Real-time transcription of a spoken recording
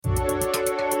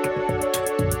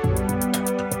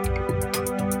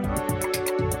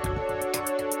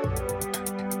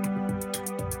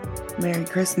Merry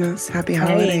Christmas. Happy Hey,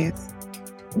 holidays.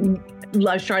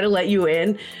 I was trying to let you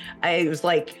in. I was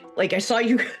like I saw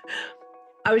you.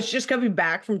 I was just coming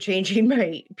back from changing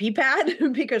my pee pad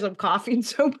because I'm coughing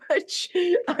so much.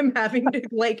 I'm having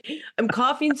to I'm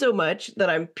coughing so much that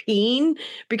I'm peeing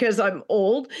because I'm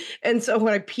old. And so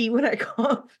when I pee, when I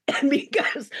cough, and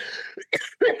because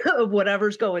of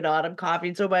whatever's going on, I'm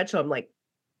coughing so much. So I'm like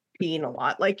peeing a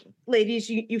lot. Like, ladies,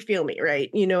 you feel me,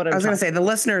 right? You know what I I'm was going to talking. say, the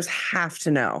listeners have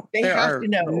to know. They There have to are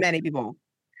know many people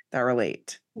that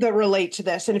relate. that relate to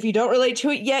this. And if you don't relate to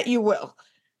it yet, you will.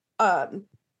 Um,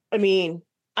 I mean,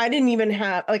 I didn't even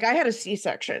have I had a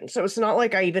C-section, so it's not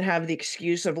like I even have the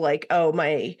excuse of like, oh,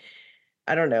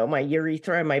 I don't know, my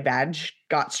urethra and my badge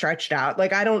got stretched out.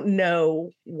 Like, I don't know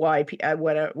why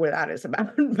what that is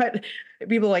about, but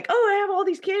people are like, oh, I have all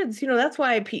these kids, that's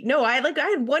why I pee. No, I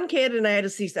had one kid and I had a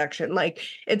C-section. Like,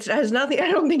 it has nothing.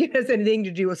 I don't think it has anything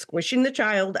to do with squishing the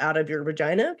child out of your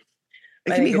vagina.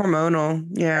 It I can be think it's hormonal.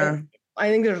 I, Yeah. I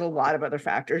think there's a lot of other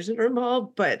factors that are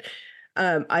involved, but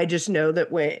I just know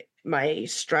that when my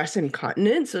stress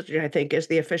incontinence, which I think is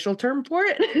the official term for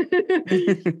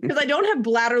it, because I don't have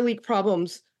bladder leak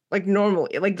problems like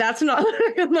normally. Like, that's not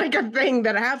like a thing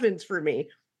that happens for me.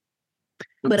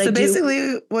 But I So do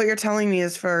basically, what you're telling me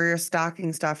is for your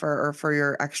stocking stuffer or for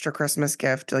your extra Christmas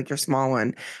gift, like your small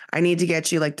one, I need to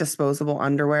get you like disposable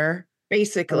underwear. Or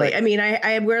basically. like, I mean,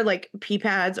 I wear like pee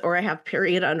pads or I have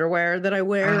period underwear that I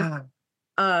wear. ah,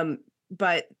 Um,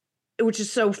 but which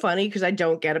is so funny because I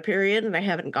don't get a period and I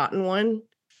haven't gotten one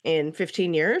in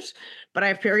 15 years, but I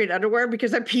have period underwear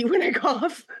because I pee when I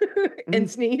cough and mm.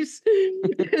 sneeze.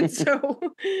 And so,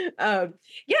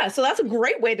 yeah, so that's a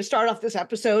great way to start off this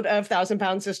episode of Thousand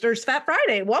Pound Sisters Fat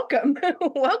Friday. Welcome.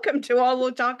 Welcome to all.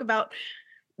 We'll talk about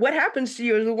what happens to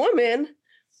you as a woman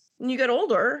when you get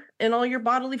older and all your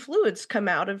bodily fluids come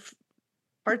out of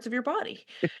parts of your body.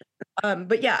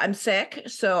 But yeah, I'm sick,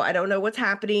 so I don't know what's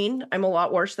happening. I'm a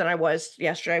lot worse than I was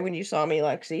yesterday when you saw me,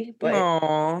 Lexi, but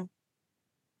Aw.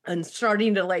 I'm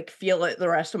starting to like feel it the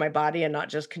rest of my body and not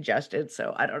just congested.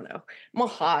 So I don't know. I'm all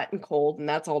hot and cold, and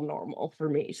that's all normal for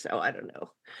me. So I don't know.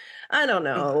 I don't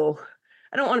know.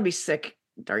 I don't want to be sick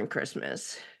during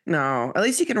Christmas. No, at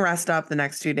least you can rest up the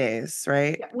next 2 days,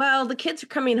 right? Yeah, well, the kids are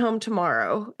coming home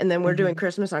tomorrow, and then we're doing Mhm.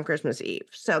 Christmas on Christmas Eve.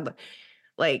 So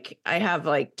like I have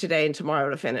like today and tomorrow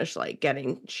to finish like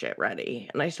getting shit ready.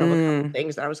 And I still have a couple Mm.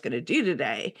 things that I was gonna do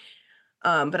today.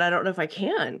 But I don't know if I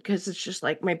can because it's just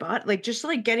like my body, like just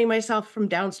like getting myself from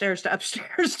downstairs to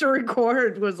upstairs to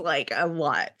record was like a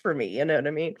lot for me. You know what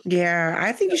I mean? Yeah,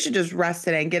 I think you should just rest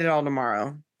today and get it all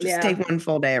tomorrow. Just Yeah, take one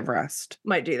full day of rest.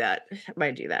 might do that.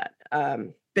 Might do that. Yeah,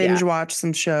 Binge watch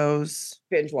some shows.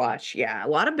 binge watch. Yeah, a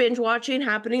lot of binge watching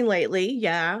happening lately.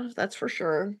 Yeah, that's for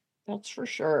sure. That's for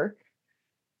sure.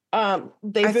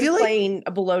 They've I been feel like playing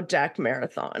a Below Deck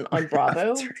marathon on that's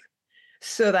Bravo. right.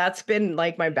 So that's been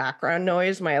like my background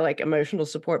noise, my like emotional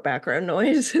support background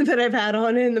noise that I've had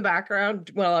on in the background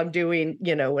while I'm doing,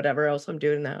 whatever else I'm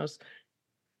doing in the house.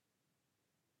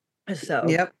 So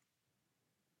Yep.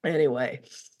 anyway,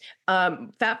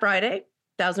 Fat Friday,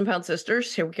 Thousand Pound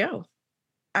Sisters, here we go.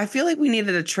 I feel like we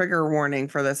needed a trigger warning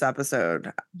for this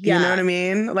episode. You know Yeah, what I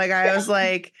mean? Like I was yeah.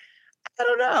 like, I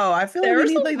don't know. I feel like we There's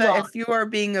need like a that. lot. If you are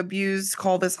being abused,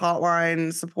 call this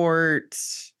hotline support.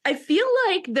 I feel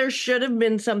like there should have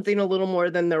been something a little more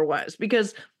than there was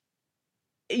because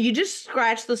you just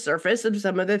scratch the surface of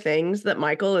some of the things that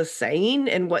Michael is saying,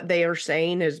 and what they are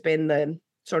saying has been the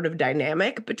sort of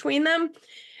dynamic between them.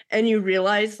 And you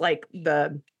realize like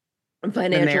the The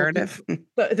financial narrative.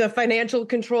 the financial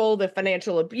control, the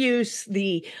financial abuse,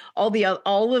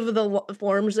 all of the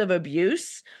forms of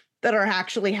abuse that are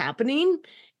actually happening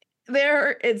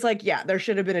there. It's like, yeah, there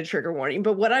should have been a trigger warning.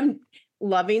 But what I'm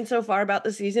loving so far about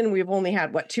the season, we've only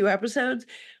had 2 episodes.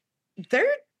 They're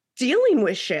dealing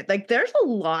with shit. Like, there's a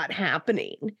lot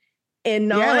happening, and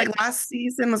Yeah, not like last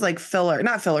season was like filler.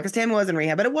 Not filler, because Tammy was in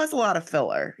rehab, but it was a lot of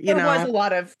filler, you there was know? a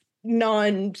lot of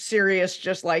non-serious,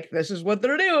 just like this is what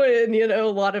they're doing, a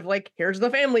lot of like, here's the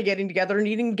family getting together and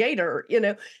eating gator.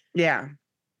 Yeah.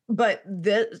 But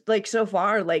this, like, so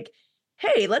far, like,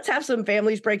 hey, let's have some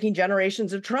families breaking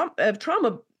generations of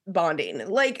trauma bonding.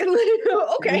 Like,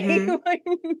 okay, Hmm. like,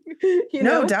 you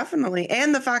No, know, definitely.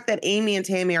 And the fact that Amy and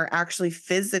Tammy are actually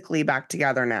physically back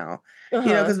together now.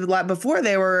 uh-huh, Because before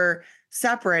they were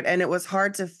separate and it was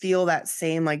hard to feel that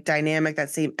same like dynamic, that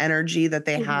same energy that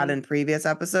they had mhm. in previous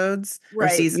episodes or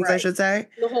Right, seasons, I right. should say.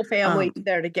 The whole family Um,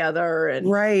 there together, and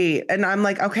right. And I'm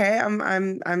like, okay,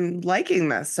 I'm liking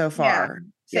this so yeah, far.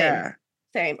 same, Yeah.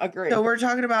 same, So agree. we're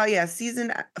talking about, yeah,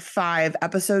 season 5,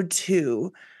 episode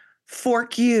 2,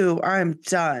 fork you, I'm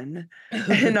done.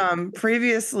 And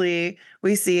previously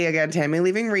we see again Tammy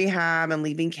leaving rehab and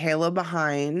leaving Caleb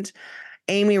behind.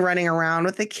 Amy running around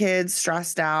with the kids,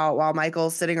 stressed out, while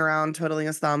Michael's sitting around twiddling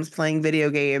his thumbs, playing video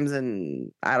games,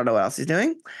 and I don't know what else he's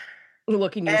doing.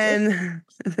 Looking useless.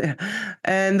 And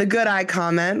and the good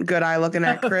eye looking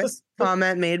at Chris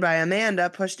comment made by Amanda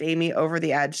pushed Amy over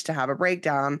the edge to have a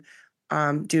breakdown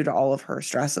due to all of her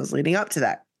stresses leading up to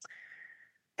that.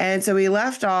 And so we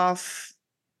left off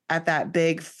at that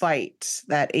big fight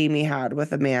that Amy had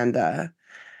with Amanda.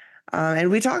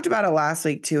 And we talked about it last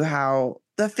week too, how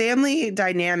the family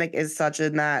dynamic is such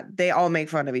in that they all make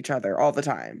fun of each other all the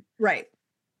time. Right.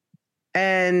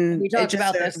 And We it talked just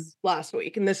about this last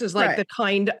week, and this is like right. the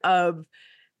kind of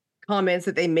comments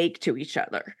that they make to each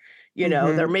other. You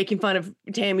know, they're making fun of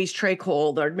Tammy's trach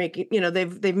hole. They're making, you know,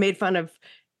 they've made fun of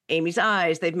Amy's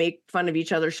eyes. They've made fun of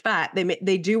each other's fat.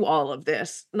 They do all of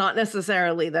this, not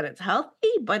necessarily that it's healthy,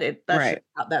 but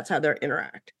that's how they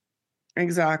interact.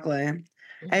 Exactly.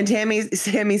 And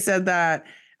Tammy said that,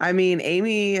 I mean,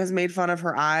 Amy has made fun of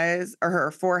her eyes or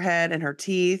her forehead and her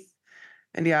teeth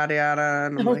and yada yada.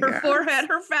 And I'm like, Her forehead,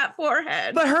 her fat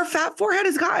forehead. but her fat forehead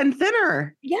has gotten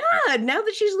thinner. Yeah, now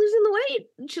that she's losing the weight.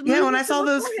 Yeah, when I saw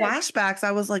those flashbacks,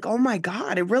 I was like, oh my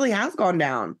God, it really has gone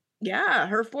down. Yeah,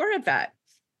 her forehead fat.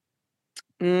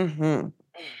 Anywho,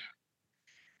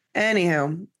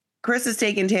 Chris is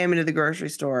taking Tammy to the grocery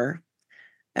store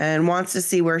and wants to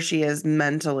see where she is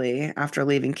mentally after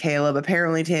leaving Caleb.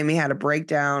 Apparently, Tammy had a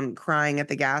breakdown crying at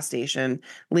the gas station,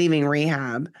 leaving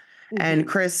rehab. And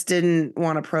Chris didn't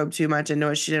want to probe too much into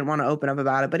it. She didn't want to open up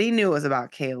about it, but he knew it was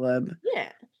about Caleb.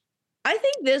 Yeah. I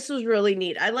think this was really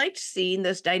neat. I liked seeing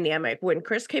this dynamic when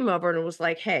Chris came over and was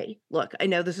like, hey, look, I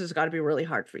know this has got to be really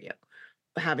hard for you,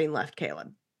 having left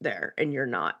Caleb there and you're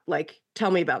not. Like,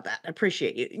 tell me about that. I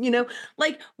appreciate you. You know,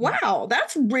 like, wow,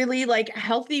 that's really like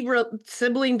healthy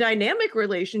sibling dynamic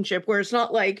relationship where it's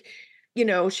not like, you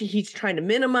know, he's trying to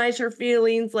minimize her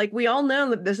feelings. Like, we all know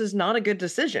that this is not a good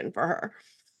decision for her.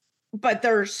 But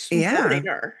they're supporting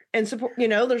her and support, you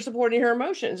know, they're supporting her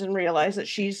emotions and realize that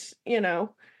she's, you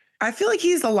know. I feel like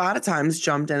he's a lot of times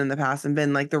jumped in the past and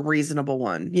been like the reasonable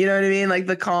one. You know what I mean? Like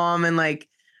the calm and like,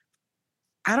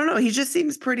 I don't know. He just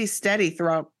seems pretty steady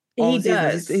throughout all the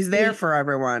seasons. He's there for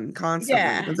everyone constantly.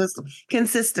 Yeah.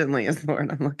 Consistently is the word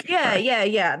I'm looking for.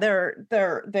 Yeah.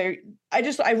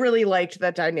 I really liked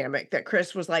that dynamic that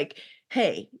Chris was like,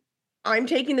 hey, I'm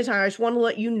taking the time. I just want to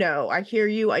let you know. I hear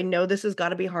you. I know this has got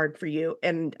to be hard for you.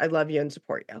 And I love you and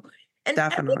support you. And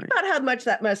definitely. think about how much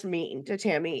that must mean to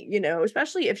Tammy, you know,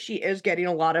 especially if she is getting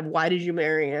a lot of why did you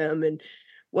marry him and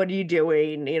what are you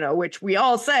doing, you know, which we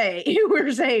all say,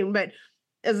 we're saying, but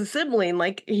as a sibling,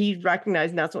 like he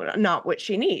recognized that's not what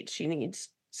she needs. She needs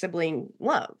sibling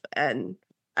love. And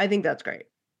I think that's great.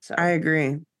 So I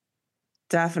agree.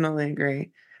 Definitely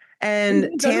agree.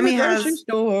 And Tammy has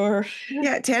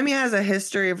Tammy has a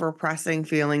history of repressing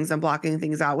feelings and blocking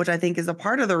things out, which I think is a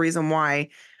part of the reason why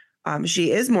she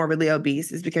is morbidly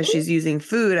obese is because she's using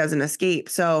food as an escape.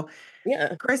 So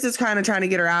yeah, Chris is kind of trying to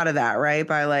get her out of that, right?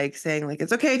 By like saying like,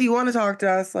 it's okay if you want to talk to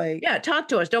us. Like, yeah, talk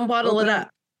to us. Don't bottle it up.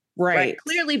 Right.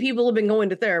 Clearly people have been going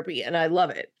to therapy and I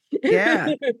love it.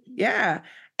 Yeah. Yeah.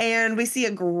 And we see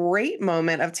a great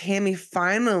moment of Tammy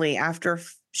finally, after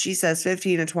she says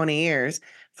 15 to 20 years,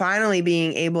 finally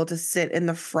being able to sit in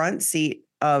the front seat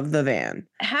of the van.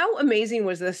 How amazing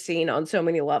was this scene on so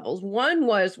many levels? One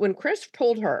was when Chris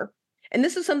told her, and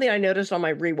this is something I noticed on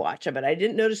my rewatch of it. I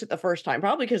didn't notice it the first time,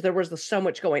 probably because there was so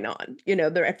much going on. You know,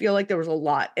 I feel like there was a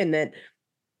lot and then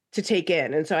to take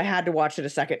in. And so I had to watch it a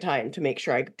second time to make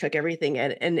sure I took everything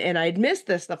in. And I'd missed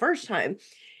this the first time.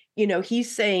 You know,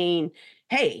 he's saying,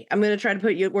 hey, we're going to try to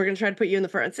put you in the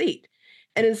front seat.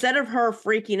 And instead of her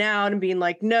freaking out and being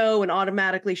like, no, and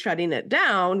automatically shutting it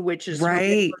down, which is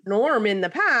her norm in the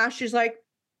past, she's like,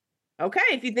 okay,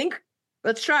 if you think,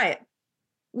 let's try it.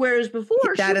 Whereas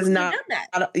before, that is not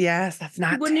that. Yes, that's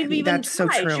not. She wouldn't have even tried. So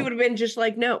true. She would have been just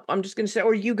like, no, I'm just going to say,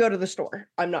 or you go to the store.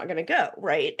 I'm not going to go.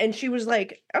 Right. And she was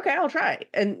like, okay, I'll try.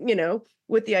 And, you know,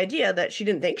 with the idea that she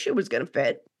didn't think she was going to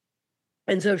fit.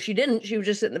 And so if she didn't, she would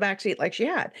just sit in the back seat like she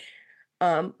had.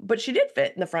 But she did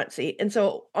fit in the front seat. And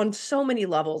so on so many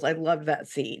levels, I loved that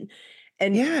scene.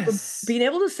 And being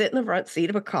able to sit in the front seat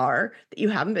of a car that you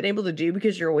haven't been able to do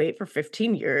because you're away for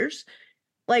 15 years,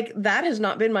 like that has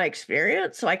not been my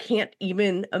experience. So I can't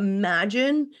even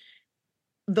imagine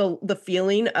the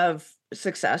feeling of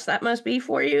success that must be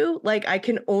for you. Like I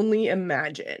can only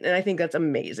imagine. And I think that's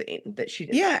amazing that she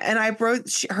did. Yeah. And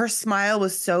her smile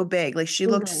was so big. Like she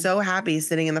looked so happy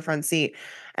sitting in the front seat.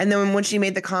 And then when she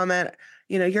made the comment,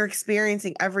 you're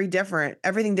experiencing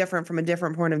everything different from a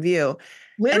different point of view.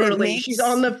 And it Literally, she's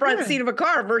on makes, the front yeah, seat of a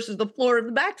car versus the floor of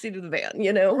the back seat of the van,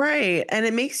 you know? right. And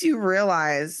it makes you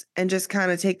realize and just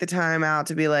kind of take the time out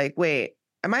to be like, wait,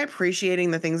 am I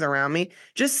appreciating the things around me?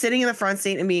 Just sitting in the front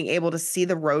seat and being able to see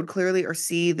the road clearly or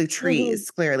see the Mhm. trees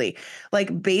clearly.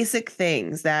 Like basic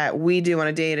things that we do on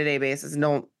a day-to-day basis and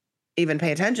don't even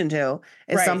pay attention to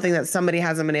is Right. something that somebody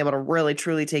hasn't been able to really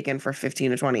truly take in for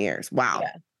 15 to 20 years. Wow.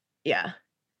 Yeah. Yeah.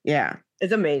 Yeah.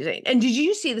 It's amazing. And did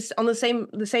you see this on the same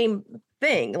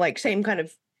thing, like same kind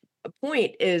of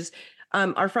point is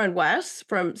our friend Wes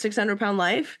from 600 Pound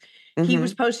Life, he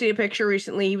was Hmm. posting a picture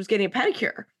recently, he was getting a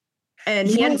pedicure. And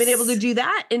he hadn't been able to Yes. do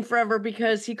that in forever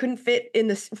because he couldn't fit in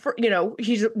this,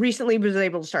 he's recently was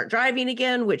able to start driving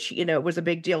again, which, was a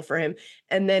big deal for him.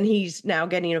 And then he's now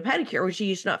getting a pedicure, which he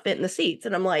used to not fit in the seats.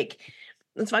 And I'm like,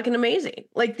 that's fucking amazing.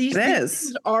 Like It these things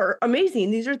is. are amazing.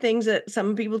 These are things that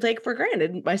some people take for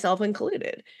granted, myself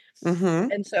included. Hmm.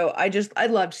 And so I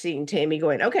loved seeing Tammy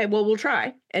going, okay, well, we'll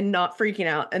try and not freaking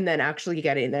out and then actually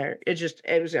getting there. It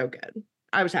was so good.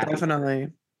 I was happy for her.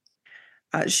 Definitely.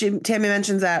 Tammy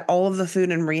mentions that all of the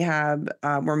food in rehab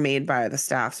were made by the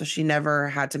staff, so she never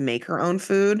had to make her own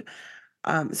food.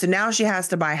 So now she has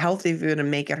to buy healthy food and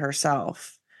make it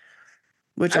herself,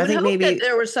 which I I would think hope that maybe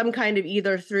there was some kind of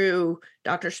either through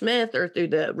Dr. Smith or through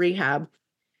the rehab.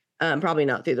 Probably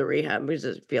not through the rehab because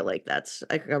I feel like that's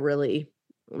like a really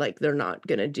like they're not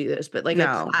gonna do this, but like a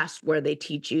no. class where they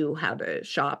teach you how to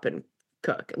shop and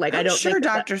cook. Like I I'm don't sure think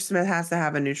that Dr. Smith has to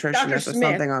have a Dr. nutritionist or Smith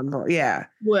something on board. Yeah,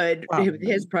 would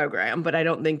his probably. program, but I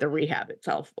don't think the rehab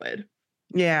itself would.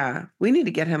 Yeah, we need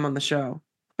to get him on the show.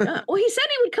 Yeah. Well, he said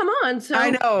he would come on, I so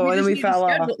know, we and then just we need to fell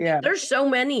off. schedule. Yeah, There's so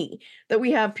many that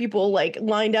we have people like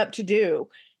lined up to do.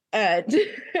 And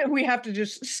we have to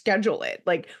just schedule it.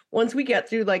 Like once we get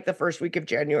through like the first week of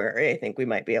January, I think we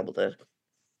might be able to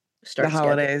the start scheduling.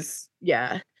 holidays.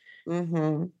 Yeah.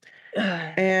 Hmm.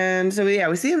 And so yeah,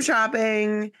 we see him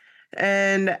shopping,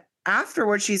 and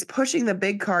afterwards she's pushing the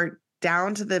big cart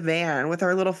down to the van with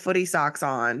her little footy socks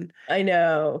on. I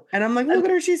know. And I'm like, Um, look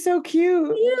at her, she's so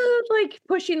cute. yeah, like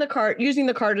pushing the cart, using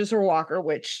the cart as her walker,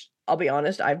 which I'll be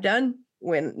honest, I've done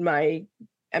when my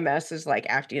MS is like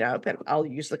acting up and I'll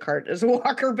use the cart as a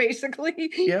walker basically.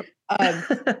 Yep. Um,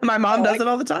 My mom I does it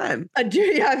all the time. I do,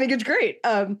 yeah, I think it's great.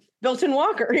 Built-in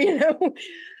walker,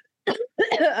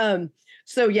 um,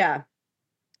 so yeah.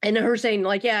 And her saying,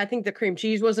 like, yeah, I think the cream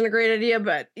cheese wasn't a great idea,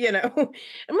 but I'm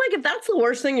like, if that's the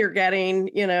worst thing you're getting,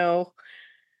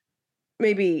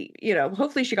 maybe,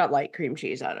 hopefully she got light cream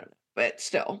cheese. I don't know. But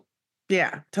still,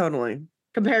 Yeah, totally.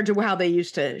 compared to how she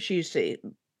used to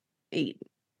eat.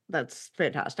 That's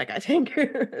fantastic, I think.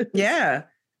 Yeah.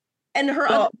 And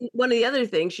Well, one of the other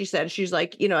things she said, she's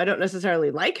like, I don't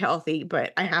necessarily like healthy,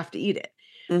 but I have to eat it,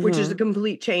 which is a mhm.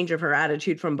 complete change of her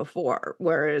attitude from before.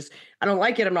 Whereas I don't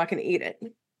like it, I'm not going to eat it.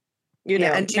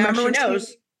 Yeah, and do you Now remember she when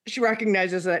knows, she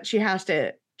recognizes that she has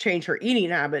to change her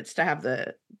eating habits to have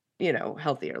the,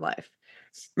 healthier life.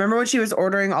 she was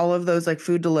ordering all of those like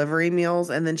food delivery meals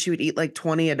and then she would eat like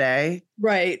 20 a day?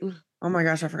 Right. Oh my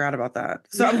gosh, I forgot about that.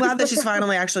 So I'm Yeah. glad that she's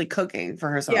finally actually cooking for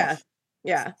Yeah. herself.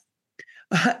 Yeah.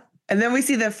 And then we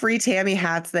see the free Tammy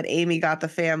hats that Amy got the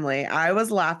family. I was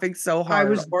laughing so I hard.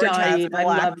 was Orange hats, dying. I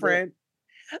black loved it. print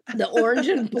The orange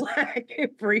and black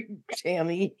free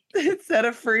Tammy. instead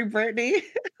of free Britney.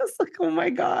 I was like, oh my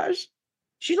gosh.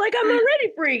 She's like, I'm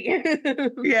already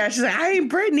free. Yeah, she's like, I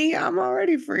ain't Britney. I'm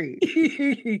already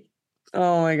free.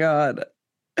 Oh my God.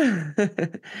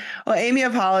 Well, Amy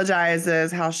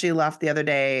apologizes how she left the other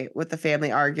day with the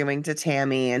family arguing to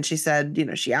Tammy. And she said,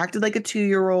 she acted like a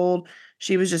 2-year-old.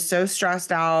 She was just so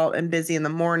stressed out and busy in the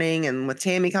morning and with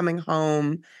Tammy coming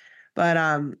home. But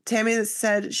Tammy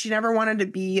said she never wanted to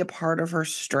be a part of her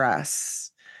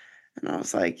stress. And I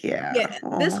was like, Yeah, yeah.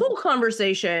 this Aw. whole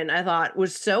conversation I thought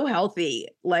was so healthy.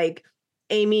 Like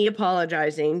Amy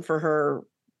apologizing for her,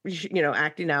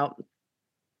 acting out.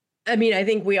 I mean, I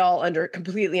think we all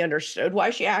completely understood why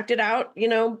she acted out,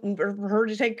 for her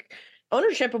to take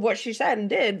ownership of what she said and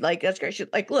did. Like, that's great. She's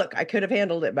like, look, I could have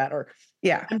handled it better.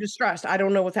 Yeah. I'm distressed. I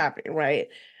don't know what's happening. Right.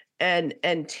 And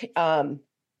and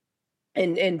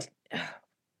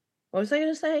what was I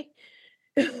going to say?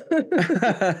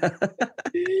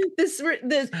 This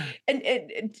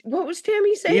and what was Tammy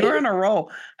You were saying? on a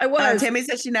roll. I was. Tammy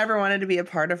said she never wanted to be a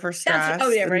part of her Oh stress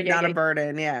yeah, right, and yeah, not a yeah.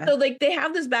 burden. Yeah. So like they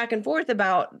have this back and forth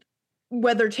about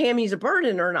whether Tammy's a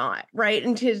burden or not, right?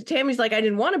 And Tammy's like, I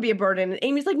didn't want to be a burden. And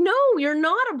Amy's like, no, you're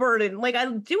not a burden. Like I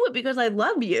do it because I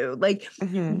love you. Like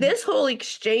Hmm. this whole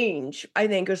exchange, I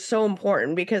think, is so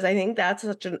important because I think that's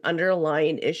such an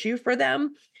underlying issue for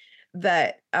them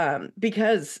that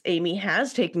because Amy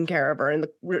has taken care of her and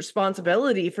the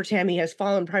responsibility for Tammy has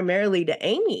fallen primarily to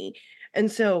Amy.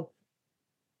 And so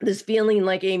this feeling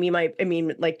like Tammy might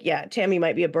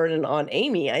be a burden on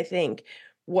Amy, I think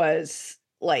was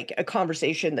like a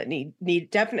conversation that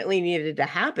definitely needed to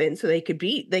happen so they could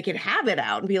have it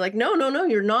out and be like, no, no, no,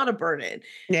 you're not a burden.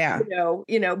 Yeah.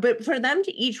 But for them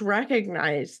to each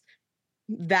recognize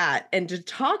that and to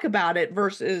talk about it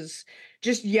versus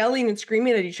just yelling and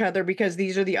screaming at each other because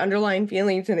these are the underlying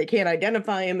feelings and they can't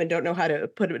identify them and don't know how to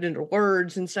put it into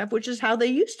words and stuff, which is how they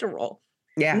used to roll.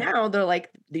 Yeah. Now they're like,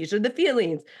 these are the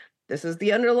feelings. This is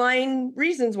the underlying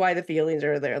reasons why the feelings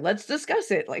are there. Let's discuss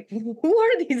it. Like, who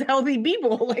are these healthy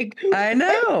people? Like, I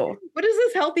know. what is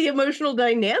this healthy emotional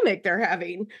dynamic they're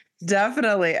having?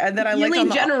 Definitely. And then I like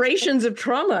Healing generations of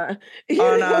trauma.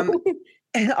 on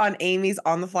on Amy's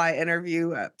on the fly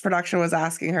interview, production was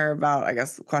asking her about, I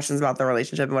guess, questions about the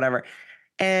relationship and whatever.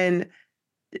 And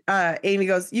Amy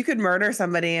goes, "You could murder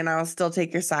somebody and I'll still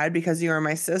take your side because you are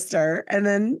my sister." And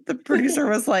then the producer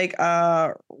was like,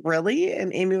 really?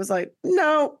 And Amy was like,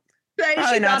 "No,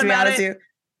 probably not, to be honest with you."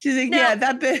 She's like, No. "Yeah,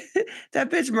 that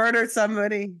bitch murdered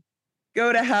somebody.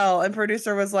 Go to hell." And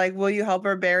producer was like, "Will you help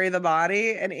her bury the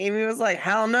body?" And Amy was like,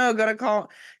 "Hell no, go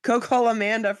call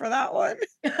Amanda for that one."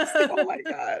 Like, oh my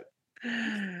God.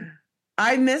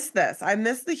 I miss this. I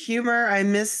miss the humor. I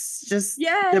miss just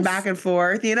the back and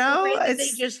forth, The way that they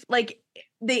It's just like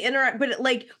they interact, but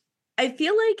I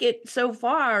feel like it so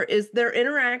far is their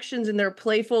interactions and their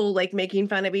playful, like making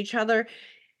fun of each other.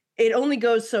 It only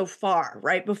goes so far,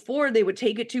 right? Before they would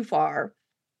take it too far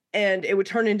and it would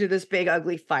turn into this big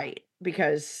ugly fight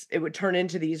because it would turn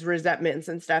into these resentments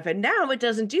and stuff. And now it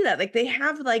doesn't do that. Like they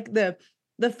have like the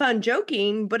fun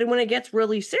joking, but when it gets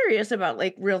really serious about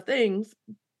like real things,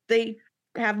 they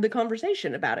have the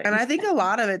conversation about it. and I think a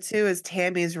lot of it too is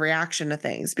Tammy's reaction to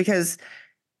things, because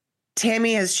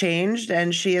Tammy has changed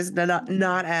and she is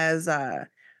not as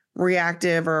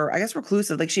reactive, or I guess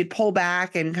reclusive. Like she'd pull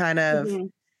back and kind of, Mhm.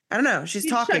 I don't know, she's She'd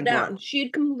shut talking more. down.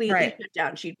 She'd completely Right. shut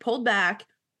down. She'd pulled back.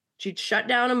 She'd shut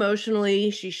down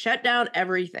emotionally. She shut down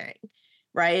everything,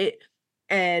 right?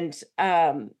 And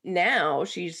now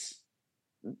she's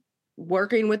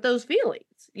working with those feelings.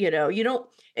 You don't,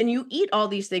 and you eat all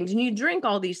these things and you drink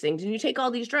all these things and you take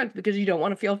all these drugs because you don't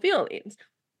want to feel feelings.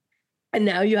 And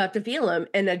now you have to feel them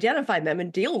and identify them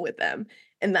and deal with them.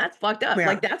 And that's fucked up. Yeah.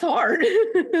 Like that's hard.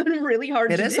 Really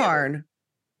hard It to is do. hard.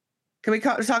 Can we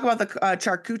talk about the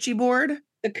charcuterie board?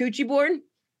 The coochie board?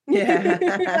 Yeah.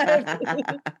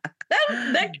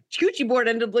 That coochie board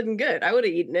ended up looking good. I would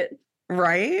have eaten it.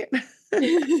 Right?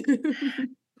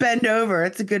 Bend over.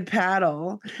 It's a good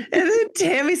paddle. And then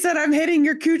Tammy said, "I'm hitting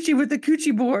your coochie with the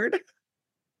coochie board."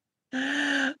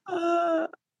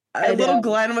 Little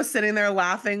Glenn was sitting there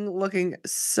laughing, looking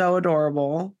so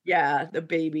adorable. Yeah, the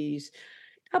babies.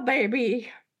 A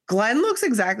baby. Glenn looks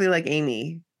exactly like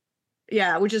Amy.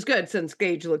 Yeah, which is good since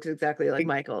Gage looks exactly like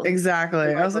Michael.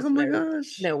 Exactly. I was like, oh my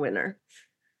gosh. No winner.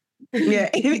 Yeah,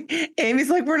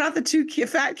 Amy's like, "We're not the two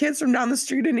fat kids from down the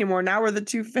street anymore. Now we're the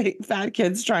two fat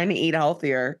kids trying to eat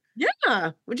healthier."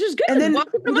 Yeah, which is good. And then,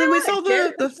 Welcome to then my we saw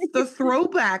life, the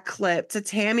throwback clip to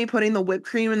Tammy putting the whipped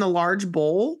cream in the large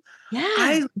bowl. Yeah.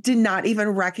 I did not even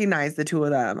recognize the two of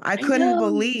them. I couldn't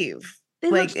believe. They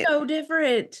look so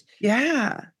different.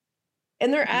 Yeah.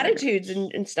 And their attitudes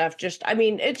and stuff just, I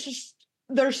mean, it's just,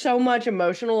 there's so much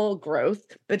emotional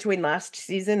growth between last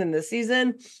season and this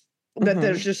season that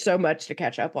there's just so much to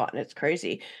catch up on. It's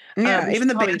crazy. Yeah, even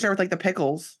the banter with like the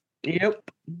pickles. Yep.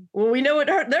 Well, we know what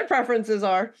their preferences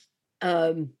are.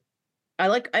 I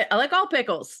like all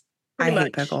pickles. I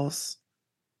hate pickles.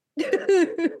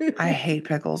 I hate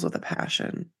pickles with a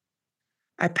passion.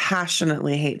 I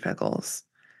passionately hate pickles.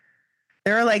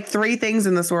 There are like 3 things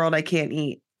in this world I can't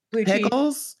eat.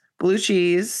 Pickles, blue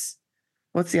cheese.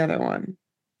 What's the other one?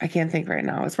 I can't think right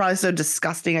now. It's probably so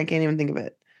disgusting I can't even think of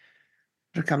it.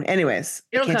 It'll come. Anyways.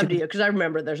 It'll come to you because I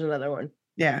remember there's another one.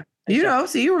 Yeah. You know,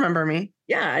 so you remember me.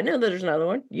 Yeah, I know that there's another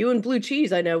one. You and blue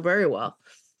cheese, I know very well.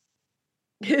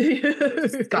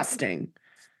 Disgusting.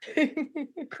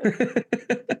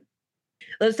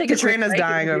 Let's take Katrina's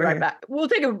dying over here. Back. We'll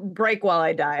take a break while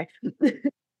I die.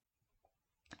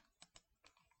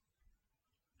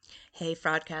 Hey,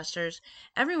 fraudcasters.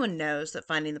 Everyone knows that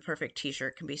finding the perfect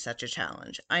t-shirt can be such a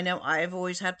challenge. I know I've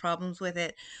always had problems with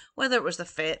it, whether it was the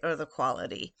fit or the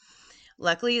quality.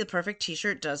 Luckily, the perfect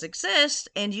t-shirt does exist,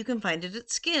 and you can find it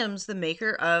at Skims, the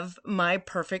maker of my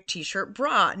perfect t-shirt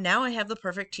bra. Now I have the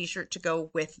perfect t-shirt to go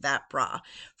with that bra.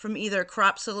 From either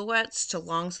crop silhouettes to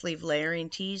long sleeve layering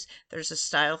tees, there's a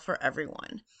style for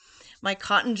everyone. My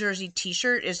cotton jersey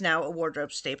t-shirt is now a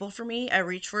wardrobe staple for me. I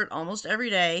reach for it almost every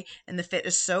day, and the fit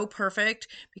is so perfect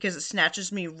because it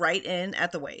snatches me right in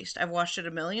at the waist. I've washed it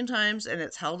a million times and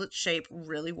it's held its shape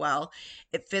really well.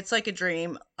 It fits like a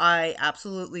dream. I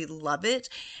absolutely love it.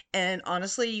 And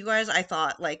honestly, you guys, I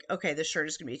thought like, okay, this shirt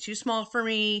is going to be too small for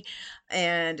me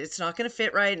and it's not going to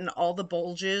fit right and all the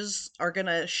bulges are going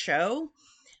to show,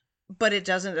 but it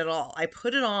doesn't at all. I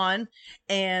put it on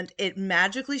and it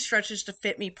magically stretches to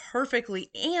fit me perfectly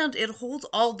and it holds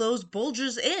all those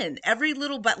bulges in. Every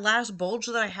little but last bulge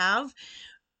that I have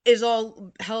is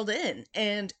all held in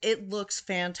and it looks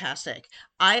fantastic.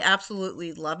 I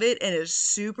absolutely love it and it is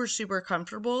super super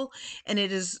comfortable and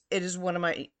it is one of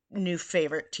my new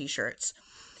favorite t-shirts.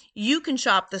 You can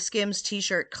shop the Skims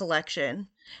t-shirt collection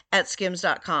at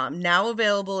skims.com, now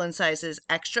available in sizes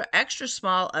extra extra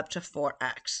small up to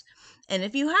 4X. And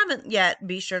if you haven't yet,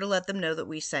 be sure to let them know that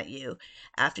we sent you.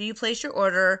 After you place your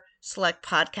order, select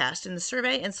podcast in the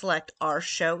survey and select our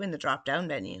show in the drop-down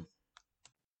menu.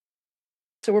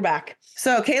 So we're back.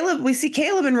 So we see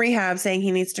Caleb in rehab saying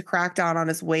he needs to crack down on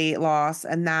his weight loss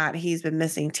and that he's been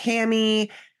missing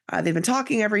Tammy. They've been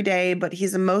talking every day, but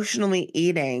he's emotionally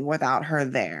eating without her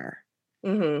there.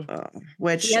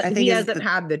 Which I think he hasn't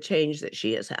had the change that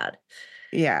she has had.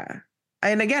 Yeah.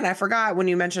 And again, I forgot when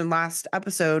you mentioned last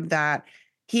episode that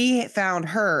he found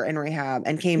her in rehab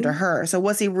and came to her. So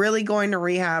was he really going to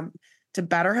rehab to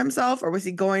better himself or was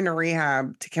he going to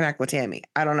rehab to connect with Tammy?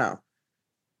 I don't know.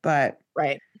 But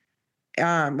right.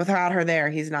 Without her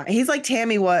there, he's not. He's like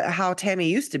Tammy, how Tammy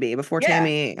used to be before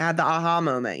Tammy had the aha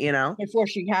moment, you know? Before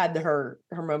she had her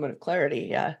moment of clarity,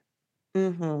 yeah.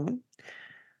 Mm-hmm.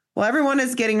 Well, everyone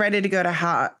is getting ready to go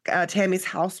to Tammy's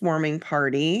housewarming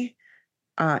party.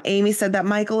 Amy said that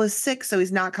Michael is sick, so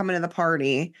he's not coming to the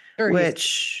party,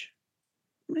 which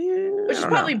is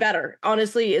probably better.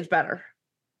 Honestly, it's better.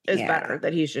 It's better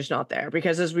that he's just not there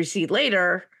because as we see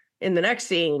later in the next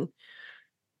scene,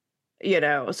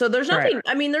 so there's nothing, right.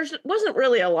 I mean, wasn't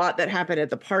really a lot that happened at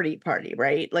the party,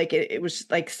 right? Like it was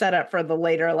like set up for the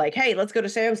later, like, hey, let's go to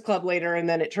Sam's Club later. And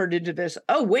then it turned into this,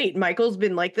 oh, wait, Michael's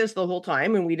been like this the whole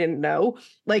time and we didn't know,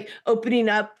 like opening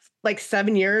up like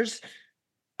 7 years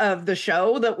of the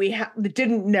show that we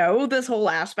didn't know this whole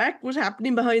aspect was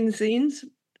happening behind the scenes.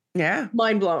 Yeah.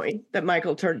 Mind blowing that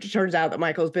turns out that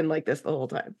Michael's been like this the whole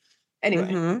time.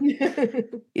 Anyway.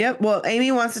 Mm-hmm. Yep. Well,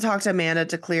 Amy wants to talk to Amanda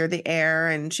to clear the air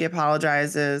and she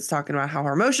apologizes, talking about how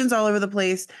her emotions all over the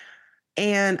place.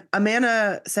 And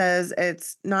Amanda says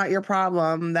it's not your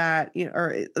problem that,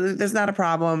 or there's not a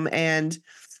problem. And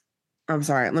I'm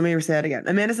sorry, let me say that again.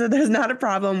 Amanda said there's not a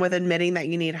problem with admitting that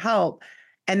you need help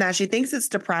and that she thinks it's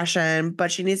depression,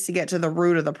 but she needs to get to the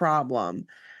root of the problem.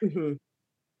 Mm-hmm.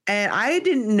 And I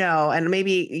didn't know, and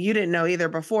maybe you didn't know either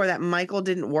before, that Michael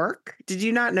didn't work. Did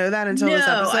you not know that until this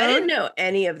episode? No, I didn't know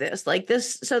any of this. Like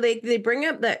this, so they bring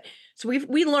up that. So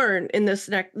we learn in this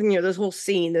next, this whole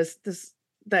scene, this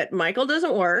that Michael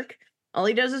doesn't work. All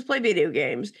he does is play video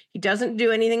games. He doesn't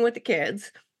do anything with the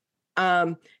kids.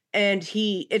 And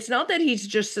it's not that he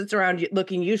just sits around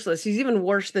looking useless. He's even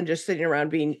worse than just sitting around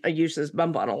being a useless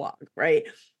bump on a log, right?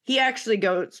 He actually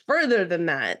goes further than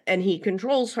that, and he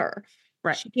controls her.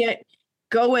 Right. She can't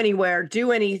go anywhere,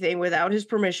 do anything without his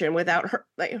permission, without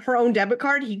her own debit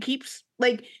card. He keeps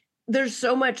there's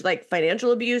so much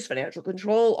financial abuse, financial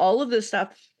control, all of this stuff.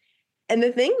 And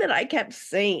the thing that I kept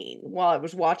saying while I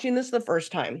was watching this the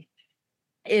first time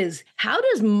is, how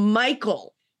does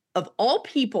Michael, of all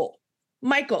people,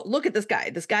 look at this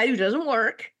guy who doesn't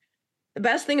work. The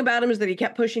best thing about him is that he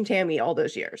kept pushing Tammy all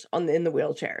those years in the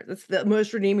wheelchair. That's the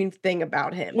most redeeming thing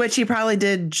about him. Which he probably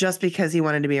did just because he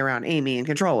wanted to be around Amy and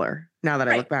control her. Now that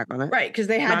I look back on it, right? Because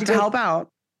they had to help out.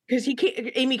 Because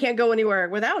Amy can't go anywhere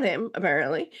without him,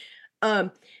 apparently.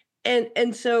 And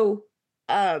so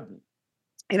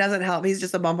he doesn't help. He's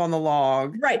just a bump on the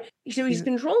log, right? So he's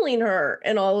controlling her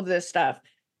and all of this stuff,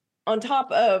 on top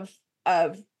of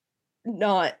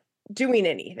not doing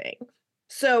anything.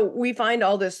 So we find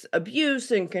all this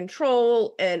abuse and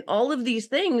control and all of these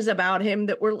things about him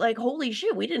that we're like, holy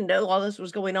shit, we didn't know all this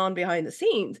was going on behind the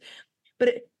scenes.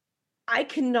 But I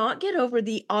cannot get over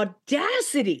the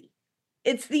audacity.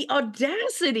 It's the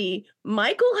audacity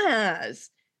Michael has.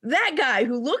 That guy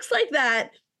who looks like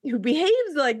that, who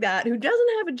behaves like that, who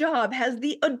doesn't have a job, has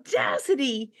the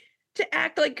audacity to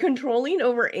act like controlling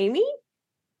over Amy.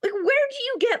 Like, where do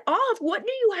you get off? What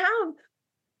do you have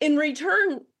in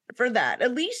return for that?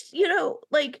 At least,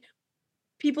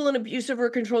 people in abusive or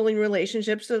controlling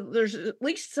relationships, so there's at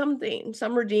least some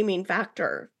redeeming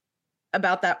factor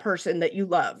about that person that you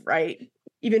love, right?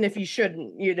 Even if you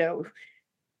shouldn't,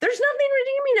 There's nothing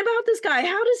redeeming about this guy.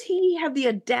 How does he have the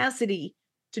audacity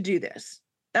to do this?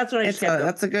 That's what I just kept going.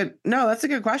 That's a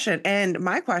good question. And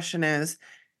my question is,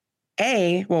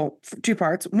 two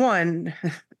parts. One,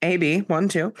 B, 1,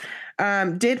 2.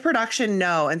 Did production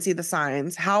know and see the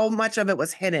signs? How much of it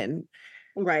was hidden?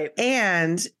 Right.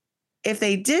 And if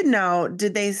they did know,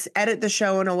 did they edit the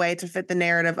show in a way to fit the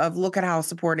narrative of look at how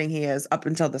supporting he is up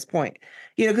until this point?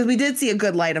 Because we did see a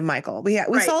good light of Michael. We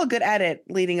Right. saw a good edit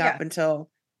leading Yeah. up until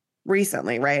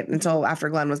recently, right? Until after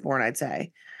Glenn was born, I'd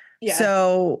say. Yeah.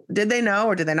 So did they know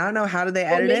or did they not know? How did they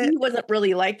edit maybe it? he wasn't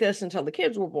really like this until the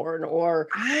kids were born, or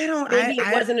maybe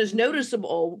it wasn't as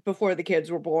noticeable before the kids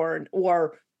were born,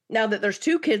 or now that there's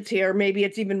 2 kids here, maybe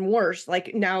it's even worse.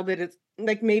 Like now that it's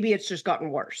like, maybe it's just gotten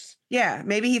worse. Yeah,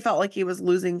 maybe he felt like he was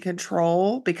losing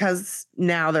control because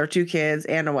now there are 2 kids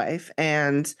and a wife,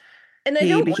 and I he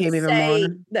don't became want to even say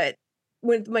more. that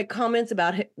with my comments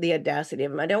about the audacity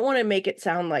of him. I don't want to make it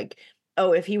sound like,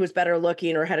 oh, if he was better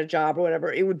looking or had a job or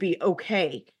whatever, it would be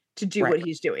okay to do what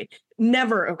he's doing.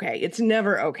 Never okay. It's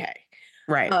never okay.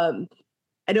 Right.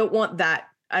 I don't want that.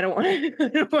 I don't want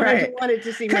it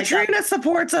to seem Katrina like that.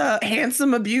 supports a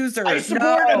handsome abuser. I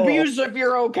support abuse if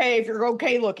you're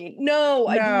okay looking. No,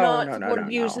 I do not support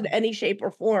abuse in any shape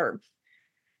or form.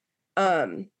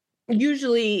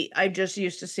 Usually I just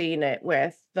used to seeing it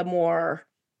with the more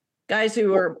guys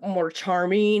who are more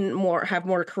charming, have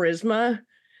more charisma,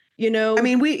 I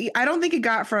mean, I don't think it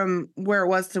got from where it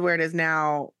was to where it is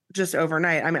now just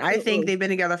overnight. I mean, I think they've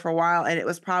been together for a while and it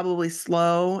was probably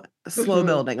slow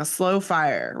building, a slow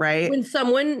fire, right? When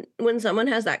someone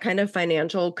has that kind of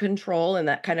financial control and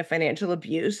that kind of financial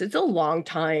abuse, it's a long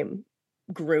time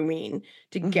grooming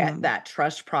to get that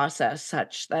trust process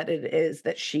such that it is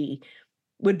that she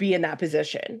would be in that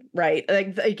position, right?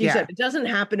 Like you said, it doesn't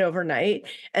happen overnight,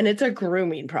 and it's a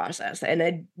grooming process,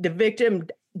 and the victim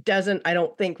doesn't, I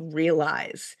don't think,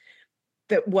 realize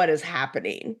that what is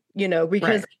happening,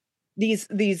 because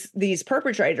these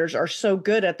perpetrators are so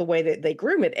good at the way that they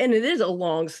groom it, and it is a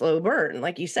long, slow burn.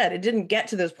 Like you said, it didn't get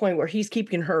to this point where he's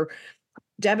keeping her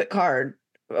debit card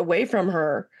away from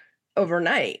her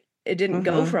overnight. It didn't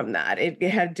go from that. It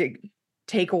had to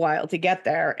take a while to get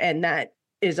there, and that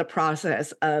is a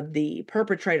process of the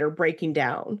perpetrator breaking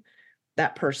down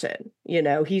that person.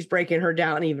 He's breaking her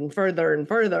down even further and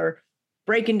further,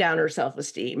 breaking down her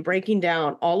self-esteem, breaking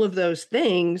down all of those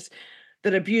things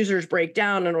that abusers break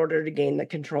down in order to gain the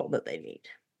control that they need.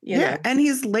 And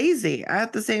he's lazy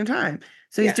at the same time.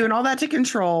 So he's doing all that to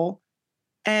control.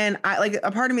 And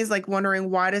a part of me is like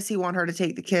wondering, why does he want her to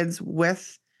take the kids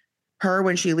with her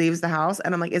when she leaves the house?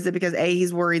 And I'm like, is it because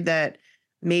he's worried that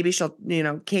maybe she'll,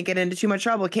 can't get into too much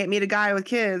trouble, can't meet a guy with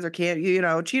kids, or can't,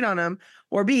 cheat on him,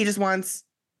 or B, just wants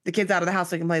the kids out of the house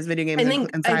so he can play his video games in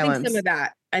silence. I think some of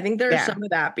that. I think there's some of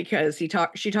that because she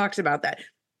talks about that.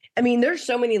 I mean, there's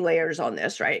so many layers on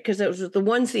this, right? Because it was the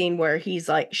one scene where he's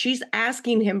like, she's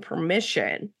asking him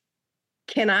permission.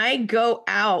 Can I go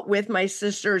out with my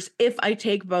sisters if I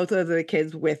take both of the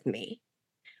kids with me?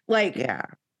 Like,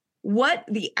 what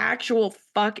the actual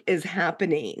fuck is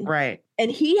happening? Right. And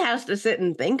he has to sit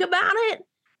and think about it.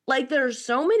 Like, there's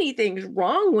so many things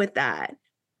wrong with that.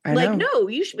 I know. No,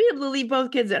 you should be able to leave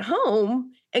both kids at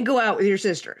home and go out with your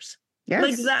sisters. Yes.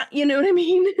 Like that, you know what I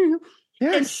mean?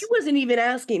 Yes. And she wasn't even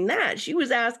asking that. She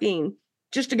was asking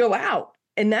just to go out.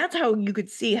 And that's how you could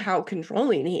see how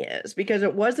controlling he is, because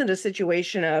it wasn't a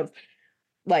situation of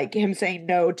like him saying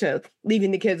no to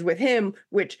leaving the kids with him,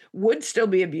 which would still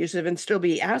be abusive and still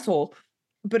be asshole,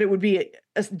 but it would be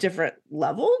a different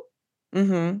level.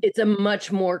 It's a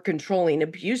much more controlling,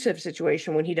 abusive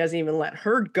situation when he doesn't even let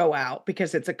her go out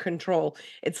because it's a control.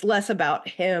 It's less about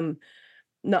him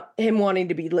wanting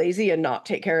to be lazy and not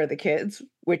take care of the kids,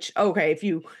 which, okay, if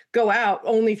you go out,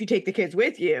 only if you take the kids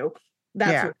with you,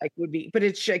 that's what like would be. But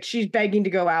it's like she's begging to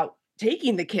go out,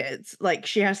 taking the kids. Like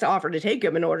she has to offer to take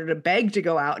them in order to beg to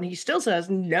go out. And he still says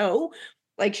no.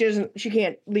 Like she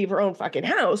can't leave her own fucking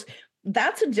house.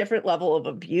 That's a different level of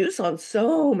abuse on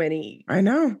so many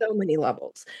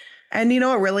levels. And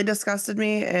what really disgusted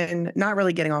me, and not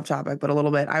really getting off topic, but a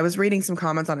little bit, I was reading some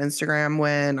comments on Instagram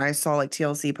when I saw like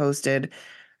TLC posted,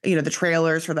 the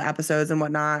trailers for the episodes and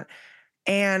whatnot.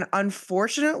 And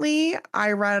unfortunately,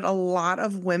 I read a lot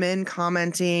of women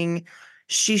commenting,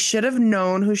 she should have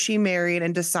known who she married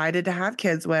and decided to have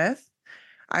kids with.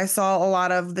 I saw a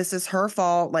lot of, this is her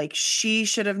fault, like she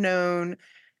should have known,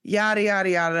 yada, yada,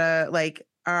 yada. Like,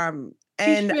 and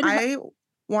I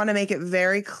want to make it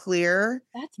very clear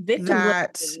that's victim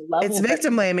that it's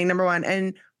victim blaming, number one.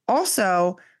 And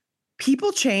also,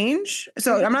 people change.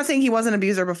 So I'm not saying he was an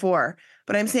abuser before,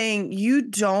 but I'm saying you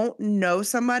don't know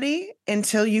somebody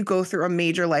until you go through a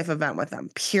major life event with them,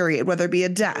 period, whether it be a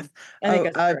death, I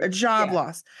think that's a true. job Yeah.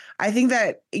 loss. I think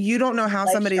that you don't know how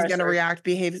Life somebody's going to stressors. react,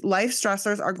 behave. Life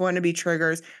stressors are going to be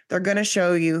triggers. They're going to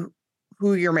show you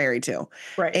who you're married to.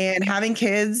 Right. And having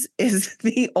kids is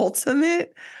the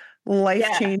ultimate life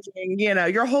changing,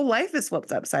 your whole life is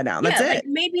flipped upside down. That's like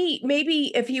it.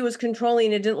 maybe if he was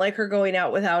controlling and didn't like her going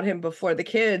out without him before the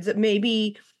kids,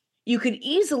 maybe you could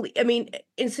easily, I mean,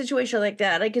 in a situation like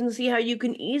that, I can see how you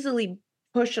can easily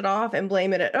push it off and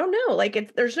blame it at, oh no,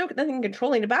 like there's nothing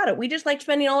controlling about it. We just like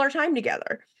spending all our time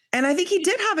together. And I think he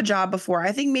did have a job before.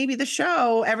 I think maybe the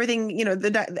show, everything,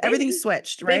 everything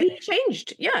switched, right? Maybe he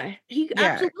changed. Yeah, he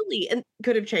absolutely and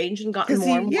could have changed and gotten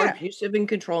more abusive and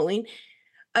controlling.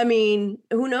 I mean,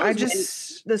 who knows when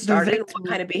this started and what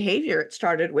kind of behavior it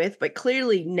started with, but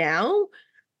clearly now,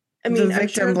 I mean, the I'm victim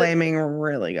sure blaming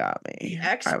really got me.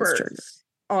 Experts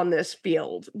on this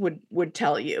field would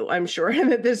tell you, I'm sure,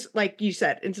 that this, like you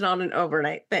said, it's not an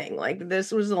overnight thing. Like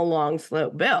this was a long, slow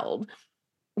build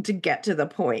to get to the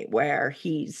point where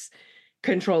he's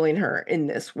controlling her in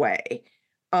this way.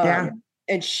 And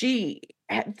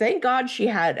thank God she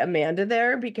had Amanda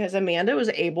there, because Amanda was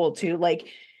able to like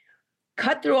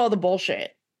cut through all the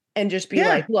bullshit and just be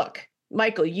like, look,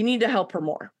 Michael, you need to help her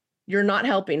more. You're not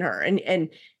helping her. And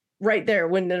right there,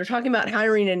 when they're talking about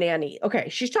hiring a nanny. Okay,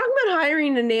 she's talking about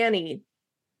hiring a nanny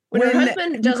when her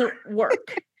husband doesn't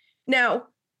work. Now,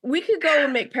 we could go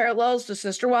and make parallels to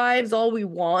Sister Wives all we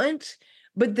want,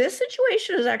 but this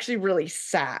situation is actually really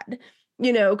sad,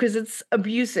 because it's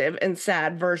abusive and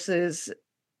sad versus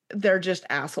they're just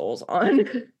assholes on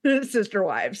Sister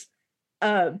Wives.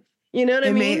 You know what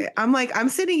I mean? I'm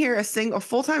sitting here a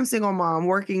full-time single mom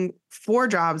working 4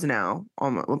 jobs now,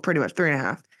 almost pretty much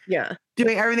 3.5. Yeah.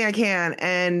 Doing everything I can.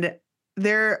 And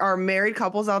there are married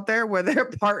couples out there where their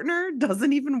partner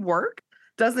doesn't even work,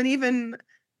 doesn't even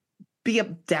be a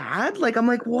dad. Like, I'm